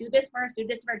 he said, do this first, do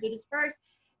this first, do this first.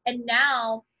 And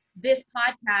now this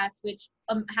podcast, which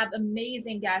have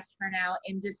amazing guest turnout,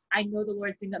 and just, I know the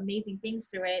Lord's doing amazing things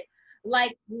through it.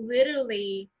 Like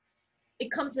literally, it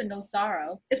comes with no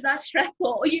sorrow. It's not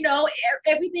stressful,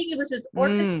 everything, it was just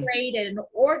orchestrated and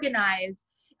organized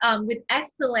with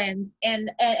excellence. And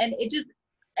it just,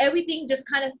 everything just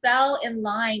kind of fell in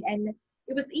line and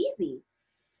it was easy.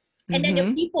 And then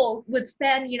the people would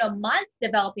spend, months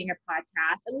developing a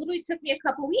podcast. It literally took me a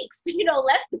couple weeks,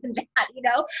 less than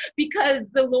that, because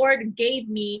the Lord gave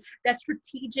me that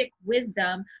strategic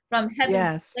wisdom from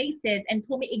heavenly places and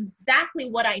told me exactly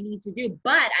what I need to do.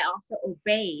 But I also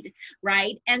obeyed,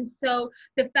 right? And so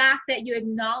the fact that you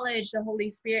acknowledge the Holy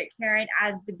Spirit, Karen,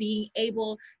 as the being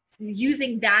able,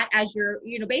 using that as your,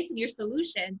 basically your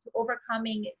solution to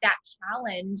overcoming that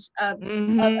challenge of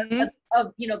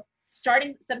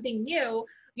starting something new,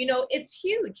 it's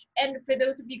huge. And for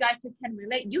those of you guys who can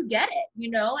relate, you get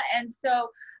it, and so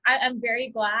I'm very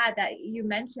glad that you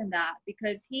mentioned that,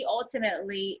 because he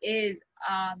ultimately is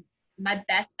my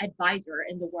best advisor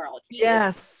in the world. He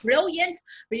is brilliant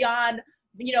beyond,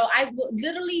 I will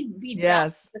literally be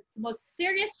dealt with the most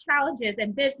serious challenges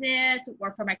in business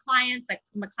or for my clients. Like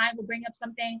my client will bring up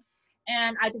something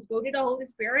and I just go to the Holy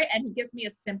Spirit and he gives me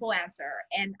a simple answer,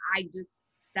 and I just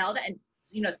sell that, and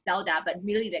sell that, but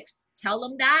really like tell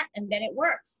them that, and then it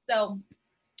works. So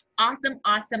awesome.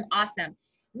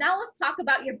 Now let's talk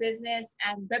about your business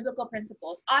and biblical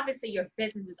principles. Obviously your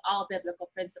business is all biblical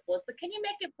principles, but can you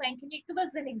make it plain? Can you give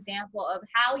us an example of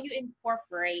how you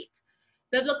incorporate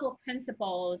biblical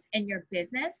principles in your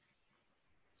business?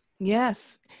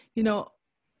 Yes.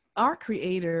 Our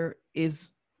creator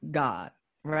is God,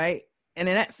 right? And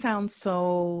that sounds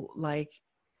so like,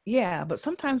 but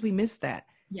sometimes we miss that.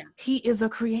 Yeah. He is a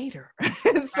creator.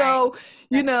 So,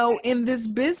 in this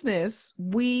business,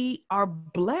 we are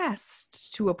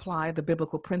blessed to apply the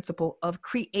biblical principle of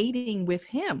creating with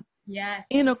him. Yes.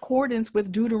 In accordance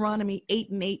with Deuteronomy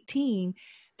 8:18,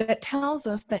 that tells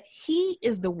us that he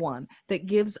is the one that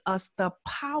gives us the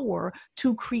power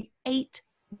to create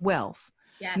wealth.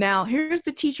 Yes. Now, here's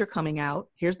the teacher coming out.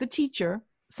 Here's the teacher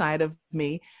side of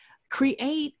me.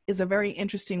 Create is a very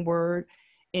interesting word.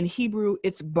 In Hebrew,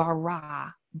 it's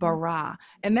bara.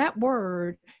 And that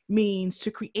word means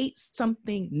to create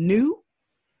something new,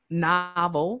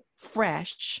 novel,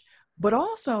 fresh, but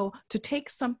also to take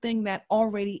something that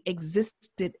already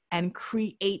existed and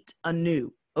create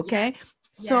anew. Okay. Yeah.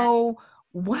 So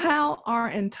while our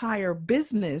entire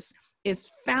business is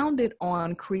founded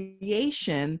on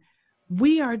creation,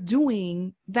 we are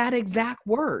doing that exact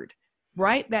word,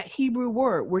 right? That Hebrew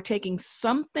word. We're taking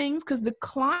some things, because the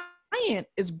client client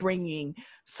is bringing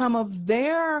some of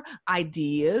their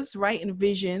ideas, right, and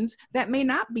visions that may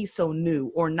not be so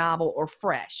new or novel or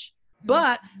fresh.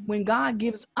 But when God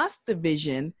gives us the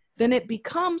vision, then it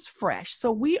becomes fresh.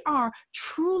 So we are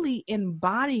truly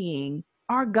embodying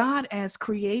our God as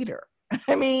creator.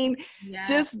 I mean,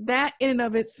 just that in and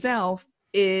of itself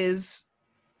is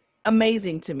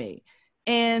amazing to me.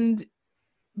 And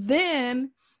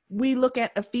then we look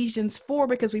at Ephesians 4,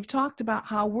 because we've talked about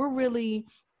how we're really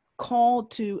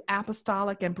called to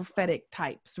apostolic and prophetic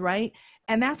types, right?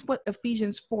 And that's what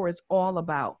Ephesians 4 is all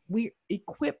about. We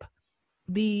equip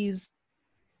these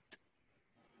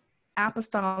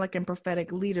apostolic and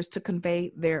prophetic leaders to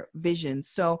convey their vision.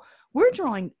 So we're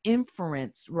drawing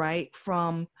inference, right,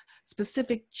 from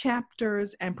specific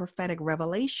chapters and prophetic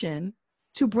revelation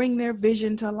to bring their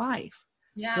vision to life.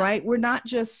 Right? We're not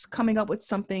just coming up with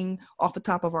something off the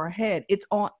top of our head. It's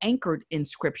all anchored in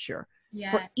scripture.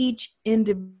 For each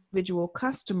individual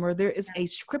customer, there is a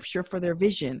scripture for their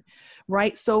vision,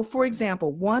 right? So for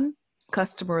example, one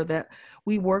customer that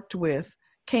we worked with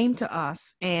came to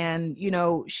us, and, you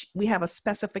know, we have a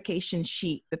specification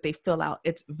sheet that they fill out.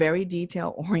 It's very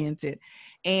detail oriented.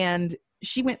 And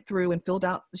she went through and filled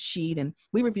out the sheet, and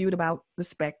we reviewed about the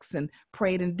specs and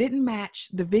prayed, and didn't match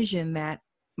the vision that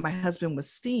my husband was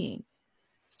seeing.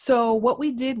 So what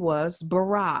we did was,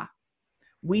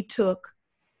 we took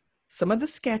some of the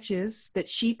sketches that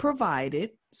she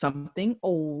provided, something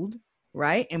old,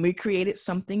 right? And we created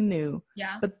something new.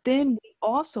 But then we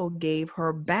also gave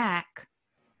her back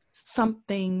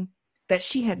something that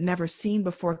she had never seen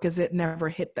before, because it never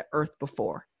hit the earth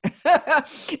before.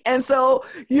 And so,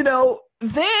 you know,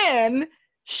 then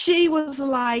she was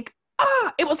like,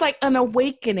 it was like an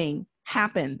awakening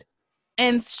happened.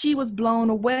 And she was blown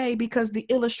away because the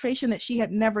illustration that she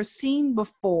had never seen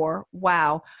before,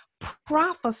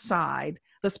 prophesied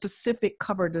the specific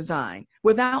cover design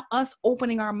without us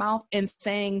opening our mouth and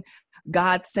saying,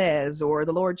 God says, or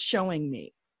the Lord showing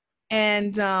me.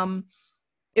 And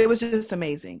it was just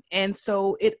amazing. And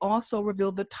so it also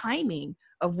revealed the timing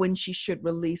of when she should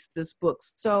release this book.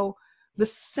 So the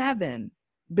 7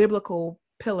 biblical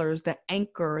pillars that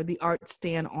anchor the Art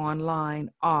Stand online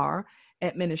are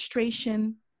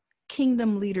administration,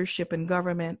 kingdom leadership and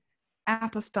government,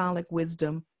 apostolic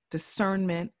wisdom,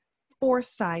 discernment,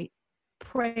 foresight,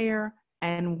 prayer,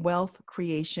 and wealth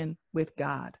creation with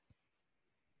God.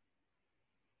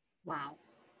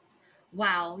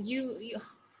 Wow. You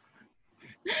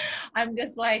I'm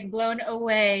just like blown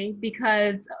away,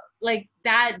 because like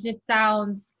that just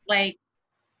sounds like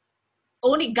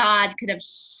only God could have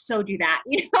showed you that.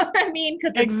 You know what I mean?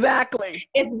 Because exactly,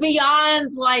 it's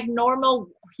beyond like normal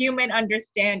human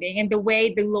understanding, and the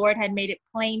way the Lord had made it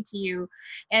plain to you.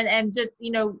 And just,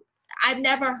 you know, I've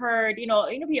never heard,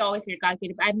 we always hear God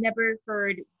created, but I've never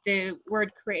heard the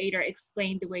word creator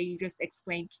explained the way you just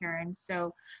explained, Karen.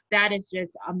 So that is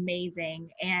just amazing.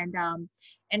 And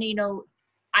you know,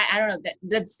 I don't know,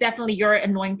 that's definitely, you're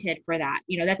anointed for that.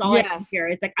 You know, that's all I can hear.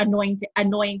 It's like anointed, you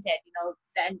know,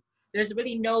 then there's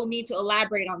really no need to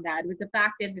elaborate on that. With the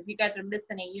fact is, if you guys are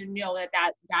listening, you know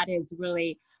that is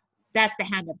really, that's the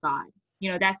hand of God. You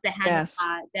know, that's the hand of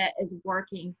God that is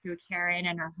working through Karen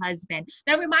and her husband.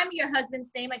 Now, remind me your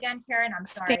husband's name again, Karen. I'm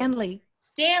sorry. Stanley.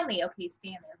 Okay,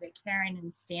 Stanley. Okay, Karen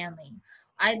and Stanley.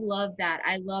 I love that.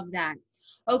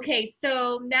 Okay,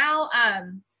 so now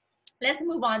let's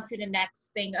move on to the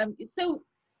next thing. So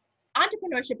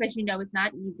entrepreneurship, as you know, is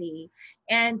not easy,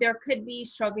 and there could be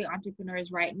struggling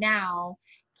entrepreneurs right now.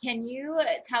 Can you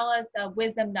tell us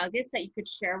wisdom nuggets that you could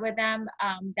share with them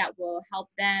that will help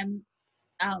them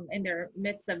in their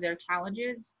midst of their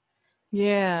challenges?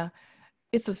 Yeah,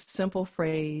 it's a simple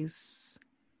phrase,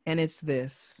 and it's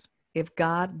this: if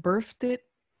God birthed it,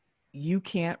 you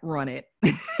can't run it.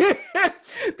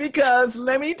 Because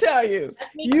let me tell you,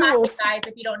 that's me classic, guys,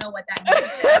 if you don't know what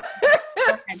that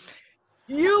means.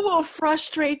 You will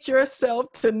frustrate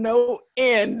yourself to no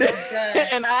end.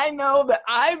 And I know that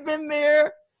I've been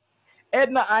there.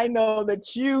 Edna, I know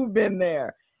that you've been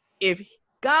there. If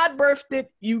God birthed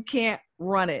it, you can't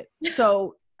run it.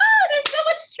 So there's so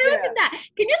much truth in that.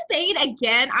 Can you say it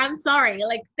again? I'm sorry.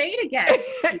 Like, say it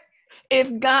again.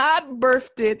 If God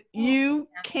birthed it, you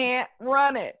can't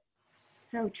run it.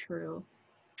 So true.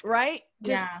 Right?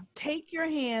 Just take your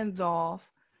hands off,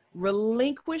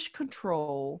 relinquish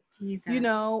control, Jesus. You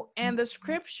know, and the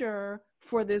scripture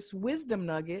for this wisdom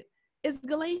nugget is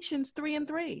Galatians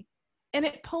 3:3. And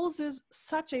it poses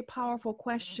such a powerful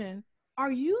question.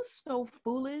 Are you so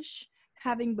foolish?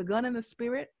 Having begun in the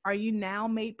spirit, are you now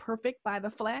made perfect by the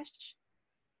flesh?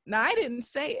 Now, I didn't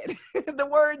say it. The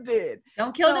word did.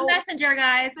 Don't kill the messenger,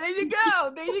 guys. There you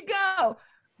go.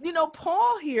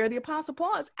 Paul here, the Apostle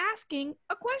Paul, is asking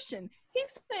a question.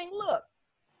 He's saying, look,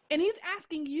 and he's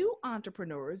asking you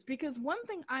entrepreneurs, because one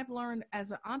thing I've learned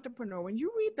as an entrepreneur, when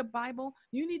you read the Bible,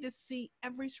 you need to see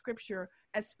every scripture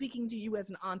as speaking to you as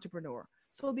an entrepreneur.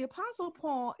 So the Apostle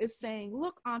Paul is saying,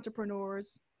 look,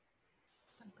 entrepreneurs,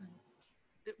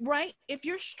 right? If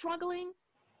you're struggling,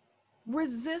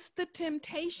 resist the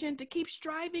temptation to keep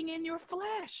striving in your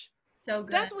flesh. So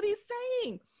good. That's what he's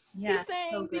saying. Yeah, he's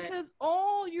saying, so because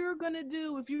all you're going to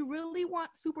do, if you really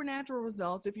want supernatural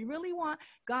results, if you really want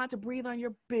God to breathe on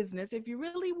your business, if you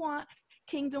really want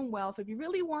kingdom wealth, if you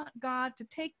really want God to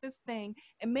take this thing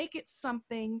and make it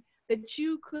something that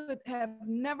you could have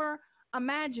never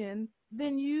imagined,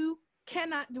 then you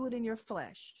cannot do it in your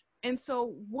flesh. And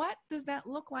so what does that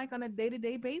look like on a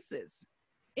day-to-day basis?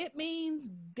 It means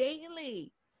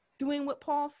daily doing what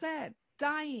Paul said,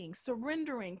 dying,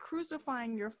 surrendering,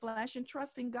 crucifying your flesh, and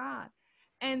trusting God.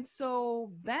 And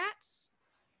so that's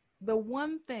the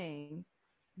one thing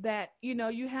that,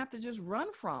 you have to just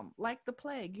run from, like the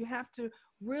plague. You have to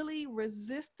really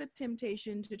resist the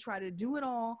temptation to try to do it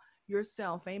all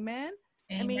yourself. Amen.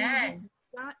 I mean, you just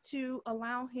got to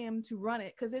allow him to run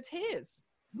it, because it's his.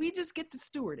 We just get to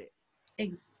steward it.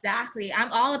 Exactly.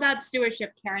 I'm all about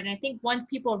stewardship, Karen. I think once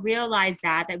people realize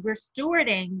that we're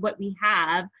stewarding what we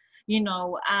have,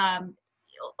 it'll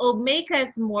make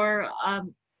us more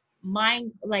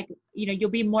you'll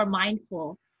be more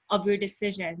mindful of your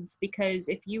decisions, because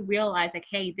if you realize like,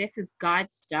 hey, this is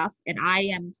God's stuff and I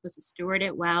am supposed to steward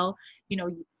it well,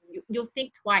 you'll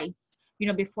think twice,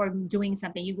 before doing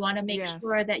something. You want to make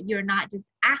sure that you're not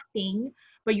just acting,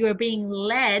 but you're being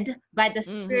led by the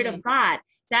Spirit of God.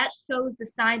 That shows the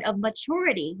sign of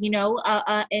maturity,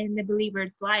 in the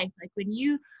believer's life. Like when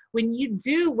you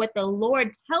do what the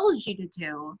Lord tells you to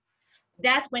do,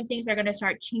 that's when things are going to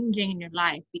start changing in your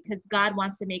life, because God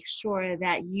wants to make sure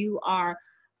that you are,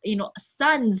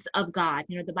 sons of God.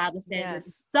 The Bible says that the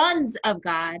sons of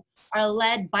God are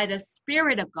led by the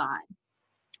Spirit of God.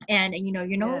 And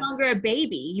you're no longer a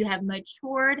baby. You have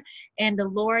matured, and the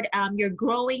Lord, you're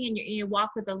growing in your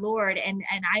walk with the Lord. And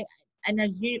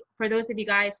for those of you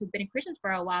guys who've been Christians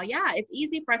for a while, it's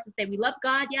easy for us to say we love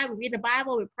God. Yeah, we read the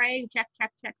Bible, we pray, check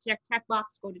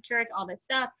box, go to church, all that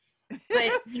stuff.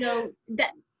 But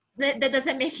that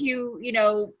doesn't make you,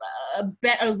 a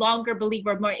better, longer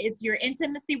believer. More, it's your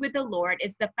intimacy with the Lord.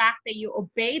 It's the fact that you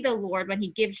obey the Lord when He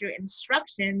gives you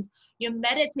instructions. You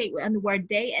meditate on the Word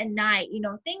day and night.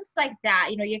 Things like that.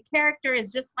 Your character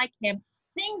is just like Him.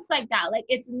 Things like that. Like,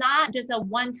 it's not just a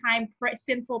one-time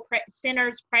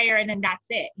sinner's prayer and then that's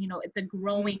it. It's a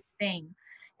growing thing,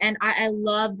 and I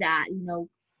love that.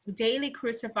 Daily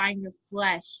crucifying your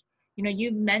flesh.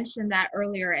 You mentioned that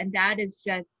earlier, and that is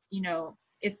just,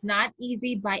 it's not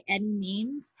easy by any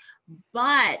means,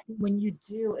 but when you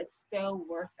do, it's so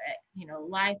worth it.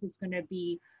 Life is going to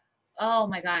be, oh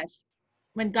my gosh,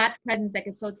 when God's presence, like,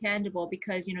 is so tangible,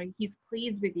 because, He's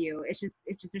pleased with you. It's just,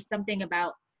 there's something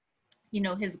about,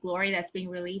 His glory that's being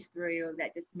released through you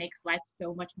that just makes life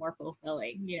so much more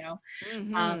fulfilling,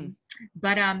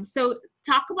 So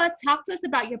talk to us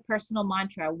about your personal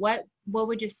mantra. What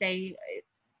would you say?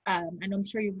 And I'm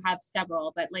sure you have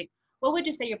several, but like, what would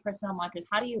you say your personal mantras?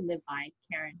 How do you live by,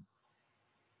 Karen?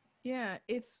 Yeah,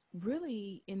 it's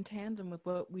really in tandem with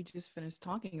what we just finished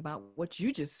talking about, what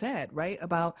you just said, right?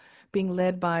 About being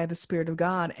led by the Spirit of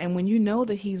God. And when you know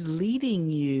that He's leading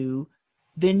you,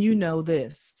 then you know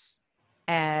this: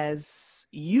 as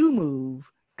you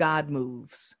move, God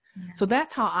moves. Yeah. So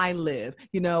that's how I live,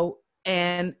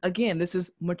 and again, this is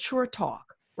mature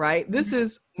talk. Right? This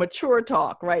is mature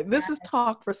talk, right? This is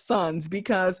talk for sons,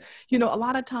 because, a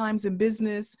lot of times in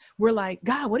business, we're like,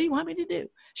 God, what do you want me to do?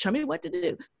 Show me what to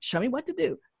do. Show me what to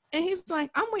do. And He's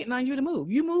like, I'm waiting on you to move.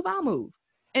 You move, I'll move.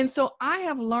 And so I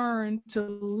have learned to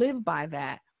live by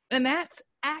that. And that's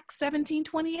Acts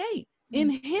 17:28.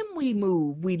 In Him we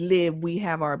move, we live, we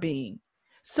have our being.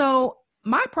 So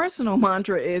my personal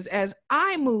mantra is, as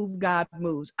I move, God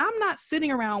moves. I'm not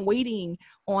sitting around waiting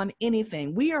on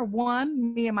anything. We are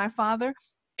one, me and my Father.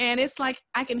 And it's like,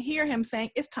 I can hear Him saying,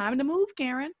 it's time to move,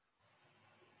 Karen.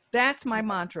 That's my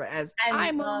mantra. As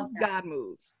I move, God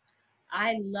moves.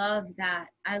 I love that.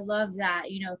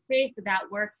 Faith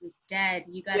without works is dead.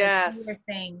 You got to do your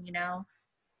thing,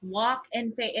 walk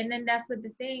in faith. And then that's what the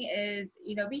thing is,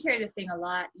 we hear this thing a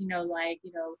lot, you're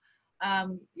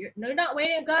not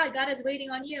waiting on God. God is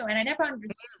waiting on you. And I never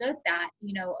understood that,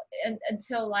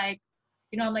 until like,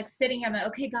 I'm like sitting here, I'm like,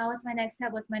 okay, God, what's my next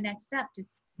step? What's my next step?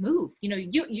 Just move.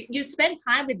 You spend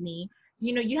time with me.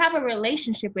 You have a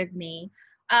relationship with me.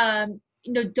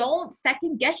 Don't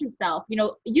second guess yourself.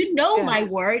 My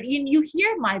word. You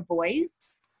hear my voice.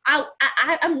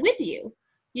 I'm with you.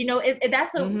 You know, if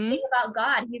that's the thing about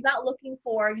God, he's not looking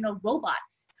for, you know,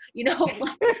 robots, you know.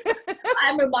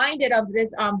 I'm reminded of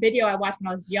this video I watched when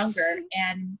I was younger,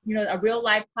 and you know, a real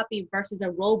life puppy versus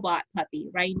a robot puppy,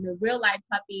 right? The real life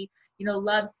puppy, you know,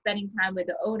 loves spending time with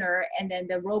the owner, and then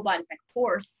the robot is like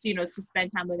forced, you know, to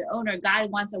spend time with the owner.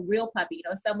 God wants a real puppy, you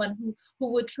know, someone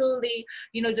who would truly,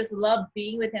 you know, just love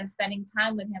being with him, spending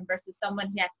time with him, versus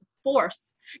someone he has to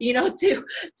force, you know, to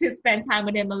spend time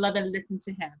with him and love and listen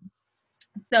to him.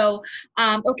 So,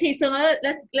 okay, so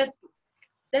let's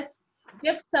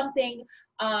give something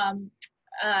um,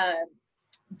 uh,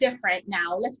 different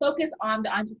now. Let's focus on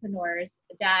the entrepreneurs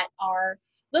that are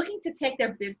looking to take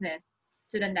their business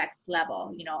to the next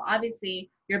level. You know, obviously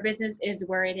your business is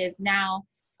where it is now.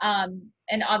 And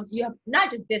obviously you have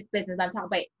not just this business, I'm talking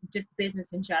about just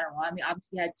business in general. I mean,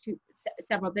 obviously you had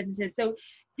several businesses. So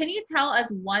can you tell us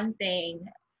one thing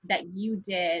that you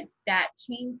did that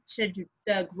changed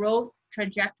the growth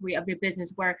trajectory of your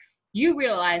business, where you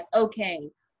realize, okay,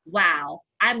 wow,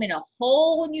 I'm in a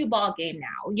whole new ball game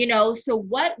now, you know? So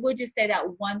what would you say that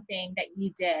one thing that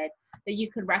you did that you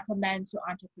could recommend to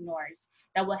entrepreneurs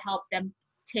that will help them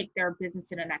take their business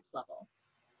to the next level?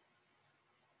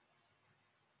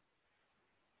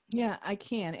 Yeah, I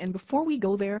can. And before we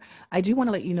go there, I do want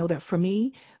to let you know that for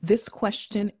me, this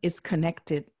question is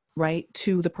connected, right,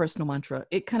 to the personal mantra.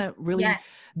 It kind of really Yes.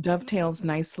 dovetails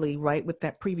nicely, right, with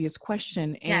that previous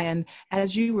question. Yes. And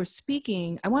as you were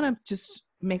speaking, I want to just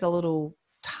make a little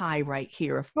tie right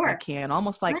here, if I Sure. can,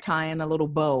 almost like What? tying a little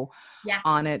bow Yeah.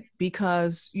 on it,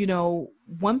 because, you know,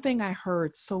 one thing I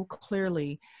heard so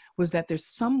clearly was that there's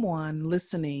someone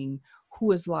listening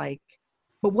who is like,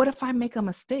 but what if I make a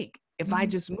mistake? If I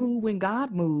Mm-hmm. just move when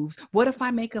God moves, what if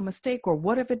I make a mistake? Or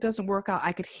what if it doesn't work out?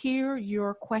 I could hear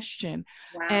your question.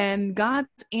 Wow. And God's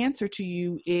answer to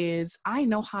you is, I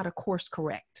know how to course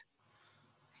correct.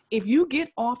 If you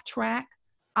get off track,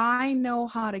 I know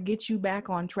how to get you back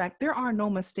on track. There are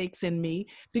no mistakes in me,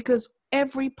 because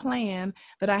every plan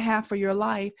that I have for your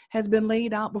life has been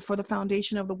laid out before the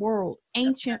foundation of the world.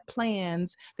 Ancient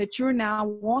plans that you're now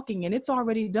walking in, it's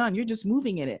already done. You're just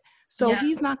moving in it. So Yeah.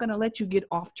 he's not going to let you get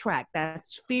off track.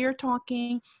 That's fear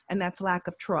talking, and that's lack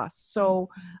of trust. So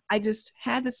I just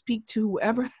had to speak to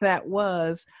whoever that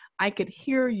was. I could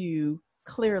hear you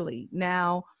clearly.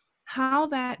 Now, how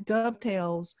that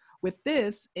dovetails with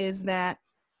this is that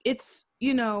it's,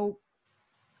 you know,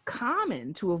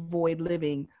 common to avoid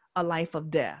living a life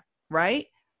of death, right?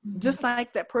 Mm-hmm. Just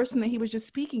like that person that he was just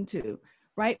speaking to,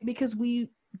 right? Because we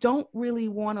don't really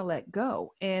want to let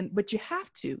go. But you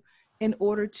have to, in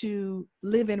order to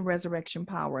live in resurrection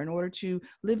power, in order to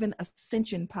live in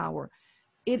ascension power.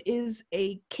 It is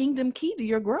a kingdom key to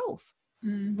your growth.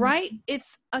 Mm-hmm. Right?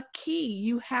 It's a key.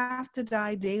 You have to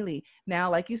die daily. Now,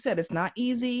 like you said, it's not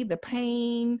easy, the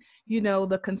pain, you know,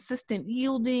 the consistent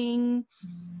yielding.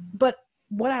 But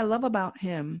what I love about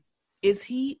him is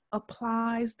he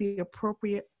applies the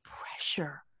appropriate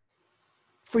pressure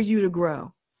for you to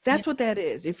grow. Yeah. That's what that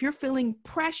is. If you're feeling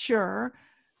pressure,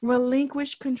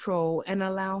 relinquish control and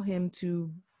allow him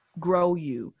to grow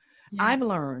you. Yeah. I've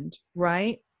learned,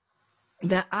 right,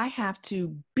 that I have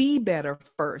to be better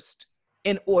first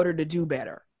in order to do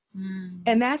better. Mm.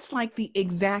 And that's like the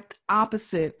exact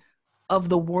opposite of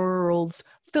the world's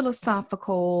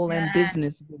philosophical and Yes.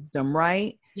 business wisdom,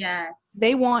 right? Yes.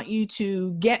 They want you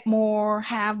to get more,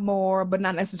 have more, but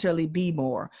not necessarily be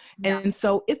more. Yeah. And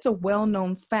so it's a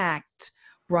well-known fact,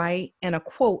 right? And a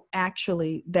quote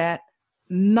actually, that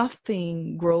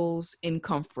nothing grows in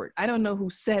comfort. I don't know who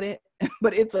said it,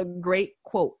 but it's a great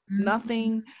quote. Mm-hmm.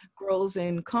 Nothing grows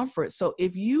in comfort. So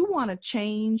if you want to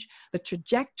change the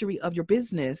trajectory of your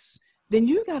business, then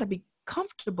you got to be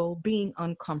comfortable being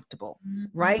uncomfortable,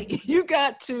 right? Mm-hmm. You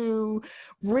got to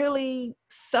really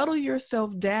settle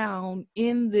yourself down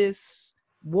in this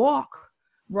walk,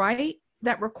 right?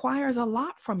 That requires a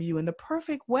lot from you. And the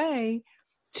perfect way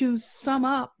to sum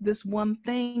up this one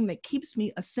thing that keeps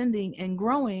me ascending and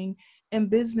growing in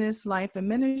business, life, and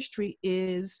ministry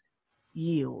is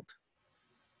yield.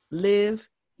 Live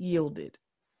yielded.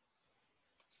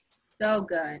 So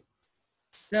good.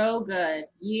 So good.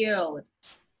 Yield.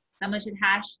 Someone should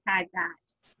hashtag that.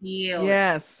 Yield.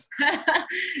 Yes.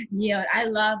 Yield. I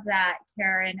love that,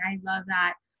 Karen. I love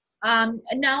that.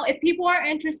 Now, if people are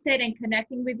interested in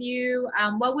connecting with you,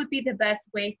 what would be the best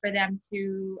way for them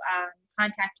to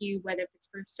contact you, whether it's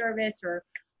for service or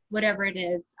whatever it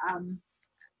is?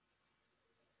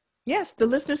 Yes, the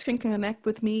listeners can connect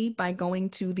with me by going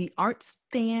to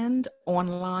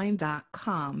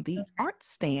theartstandonline.com, Okay.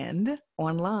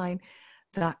 theartstandonline.com.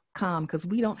 com, because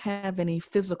we don't have any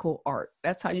physical art.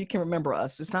 That's how you can remember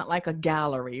us. It's not like a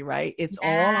gallery, right? It's all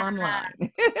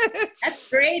online. That's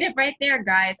great right there,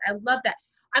 guys. I love that.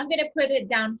 I'm going to put it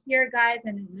down here, guys,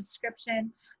 in the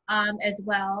description as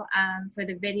well for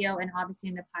the video. And obviously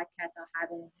in the podcast, I'll have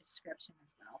it in the description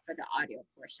as well for the audio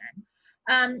portion.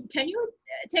 Can you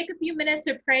take a few minutes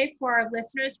to pray for our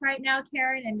listeners right now,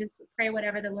 Karen, and just pray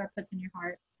whatever the Lord puts in your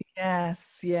heart?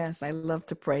 Yes. I love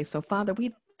to pray. So, Father,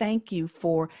 we thank you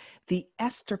for the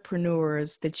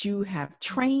Estherpreneurs that you have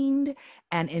trained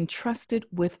and entrusted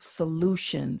with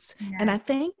solutions. Yeah. And I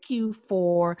thank you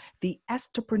for the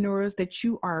Estherpreneurs that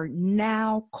you are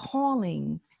now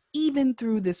calling, even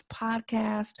through this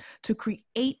podcast, to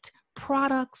create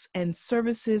products and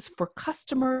services for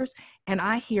customers, and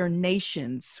I hear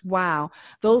nations. Wow.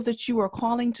 Those that you are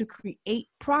calling to create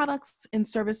products and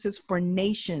services for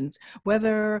nations,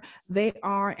 whether they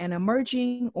are an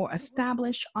emerging or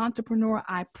established entrepreneur,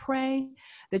 I pray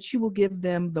that you will give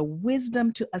them the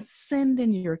wisdom to ascend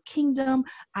in your kingdom.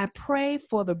 I pray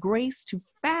for the grace to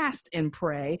fast and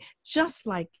pray, just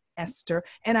like Esther,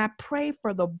 and I pray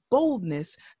for the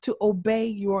boldness to obey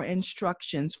your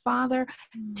instructions. Father,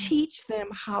 teach them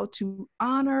how to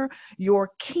honor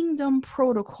your kingdom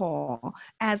protocol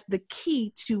as the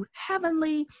key to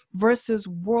heavenly versus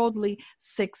worldly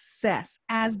success.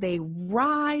 As they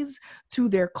rise to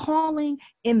their calling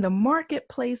in the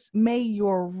marketplace, may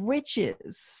your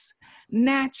riches,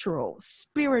 natural,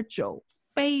 spiritual,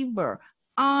 favor,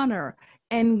 honor,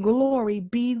 and glory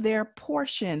be their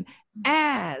portion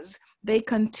as they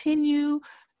continue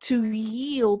to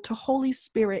yield to Holy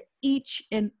Spirit each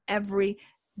and every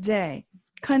day.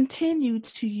 Continue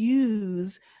to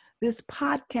use this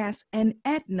podcast and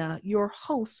Edna, your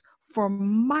host, for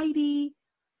mighty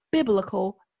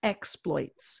biblical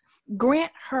exploits.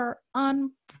 Grant her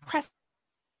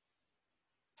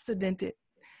unprecedented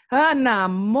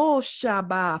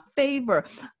favor.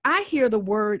 I hear the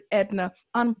word, Edna,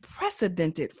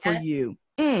 unprecedented for you.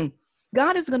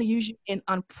 God is going to use you in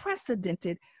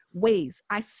unprecedented ways.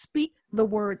 I speak the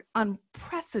word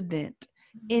unprecedented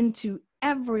into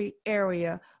every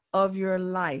area of your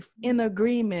life in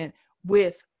agreement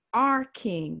with our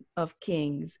King of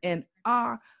Kings and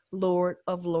our Lord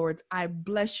of Lords. I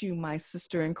bless you, my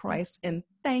sister in Christ, and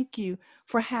thank you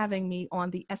for having me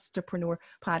on the Estherpreneur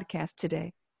podcast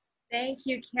today. Thank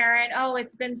you, Karen. Oh,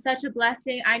 it's been such a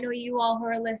blessing. I know you all who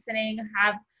are listening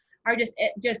are just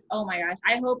oh my gosh.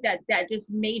 I hope that just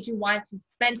made you want to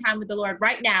spend time with the Lord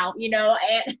right now,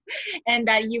 and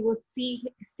that you will seek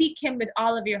him with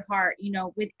all of your heart,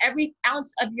 with every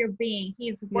ounce of your being.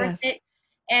 He's worth it.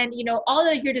 And, all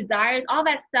of your desires, all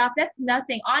that stuff, that's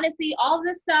nothing. Honestly, all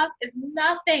this stuff is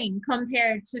nothing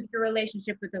compared to your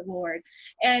relationship with the Lord.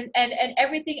 And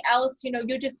everything else,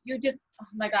 you're just, oh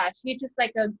my gosh, you're just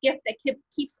like a gift that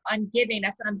keeps on giving.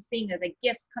 That's what I'm seeing, as like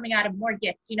gifts coming out of more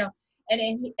gifts,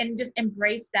 and just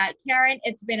embrace that. Karen,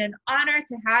 it's been an honor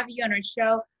to have you on our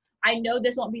show. I know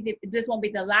this won't be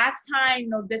the last time.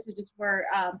 No, this is just for,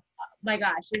 my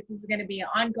gosh, this is going to be an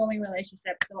ongoing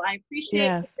relationship. So I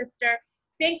appreciate you, sister.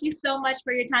 Thank you so much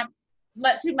for your time.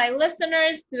 But to my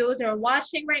listeners, to those who are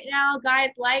watching right now,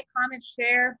 guys, like, comment,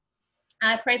 share.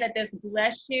 I pray that this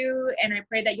bless you, and I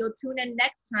pray that you'll tune in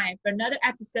next time for another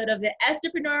episode of the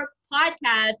Estherpreneur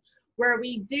podcast, where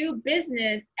we do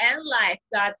business and life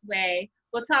God's way.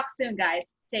 We'll talk soon,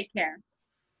 guys. Take care.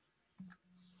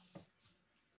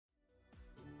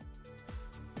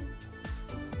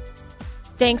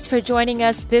 Thanks for joining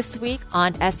us this week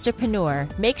on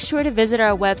Estherpreneur. Make sure to visit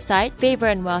our website,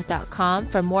 favorandwealth.com,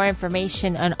 for more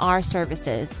information on our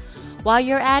services. While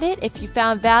you're at it, if you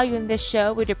found value in this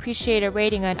show, we'd appreciate a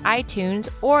rating on iTunes,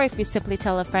 or if you simply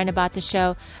tell a friend about the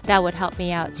show, that would help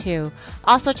me out too.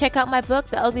 Also, check out my book,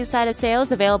 The Ugly Side of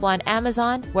Sales, available on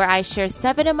Amazon, where I share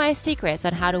 7 of my secrets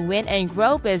on how to win and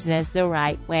grow business the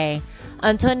right way.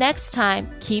 Until next time,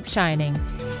 keep shining.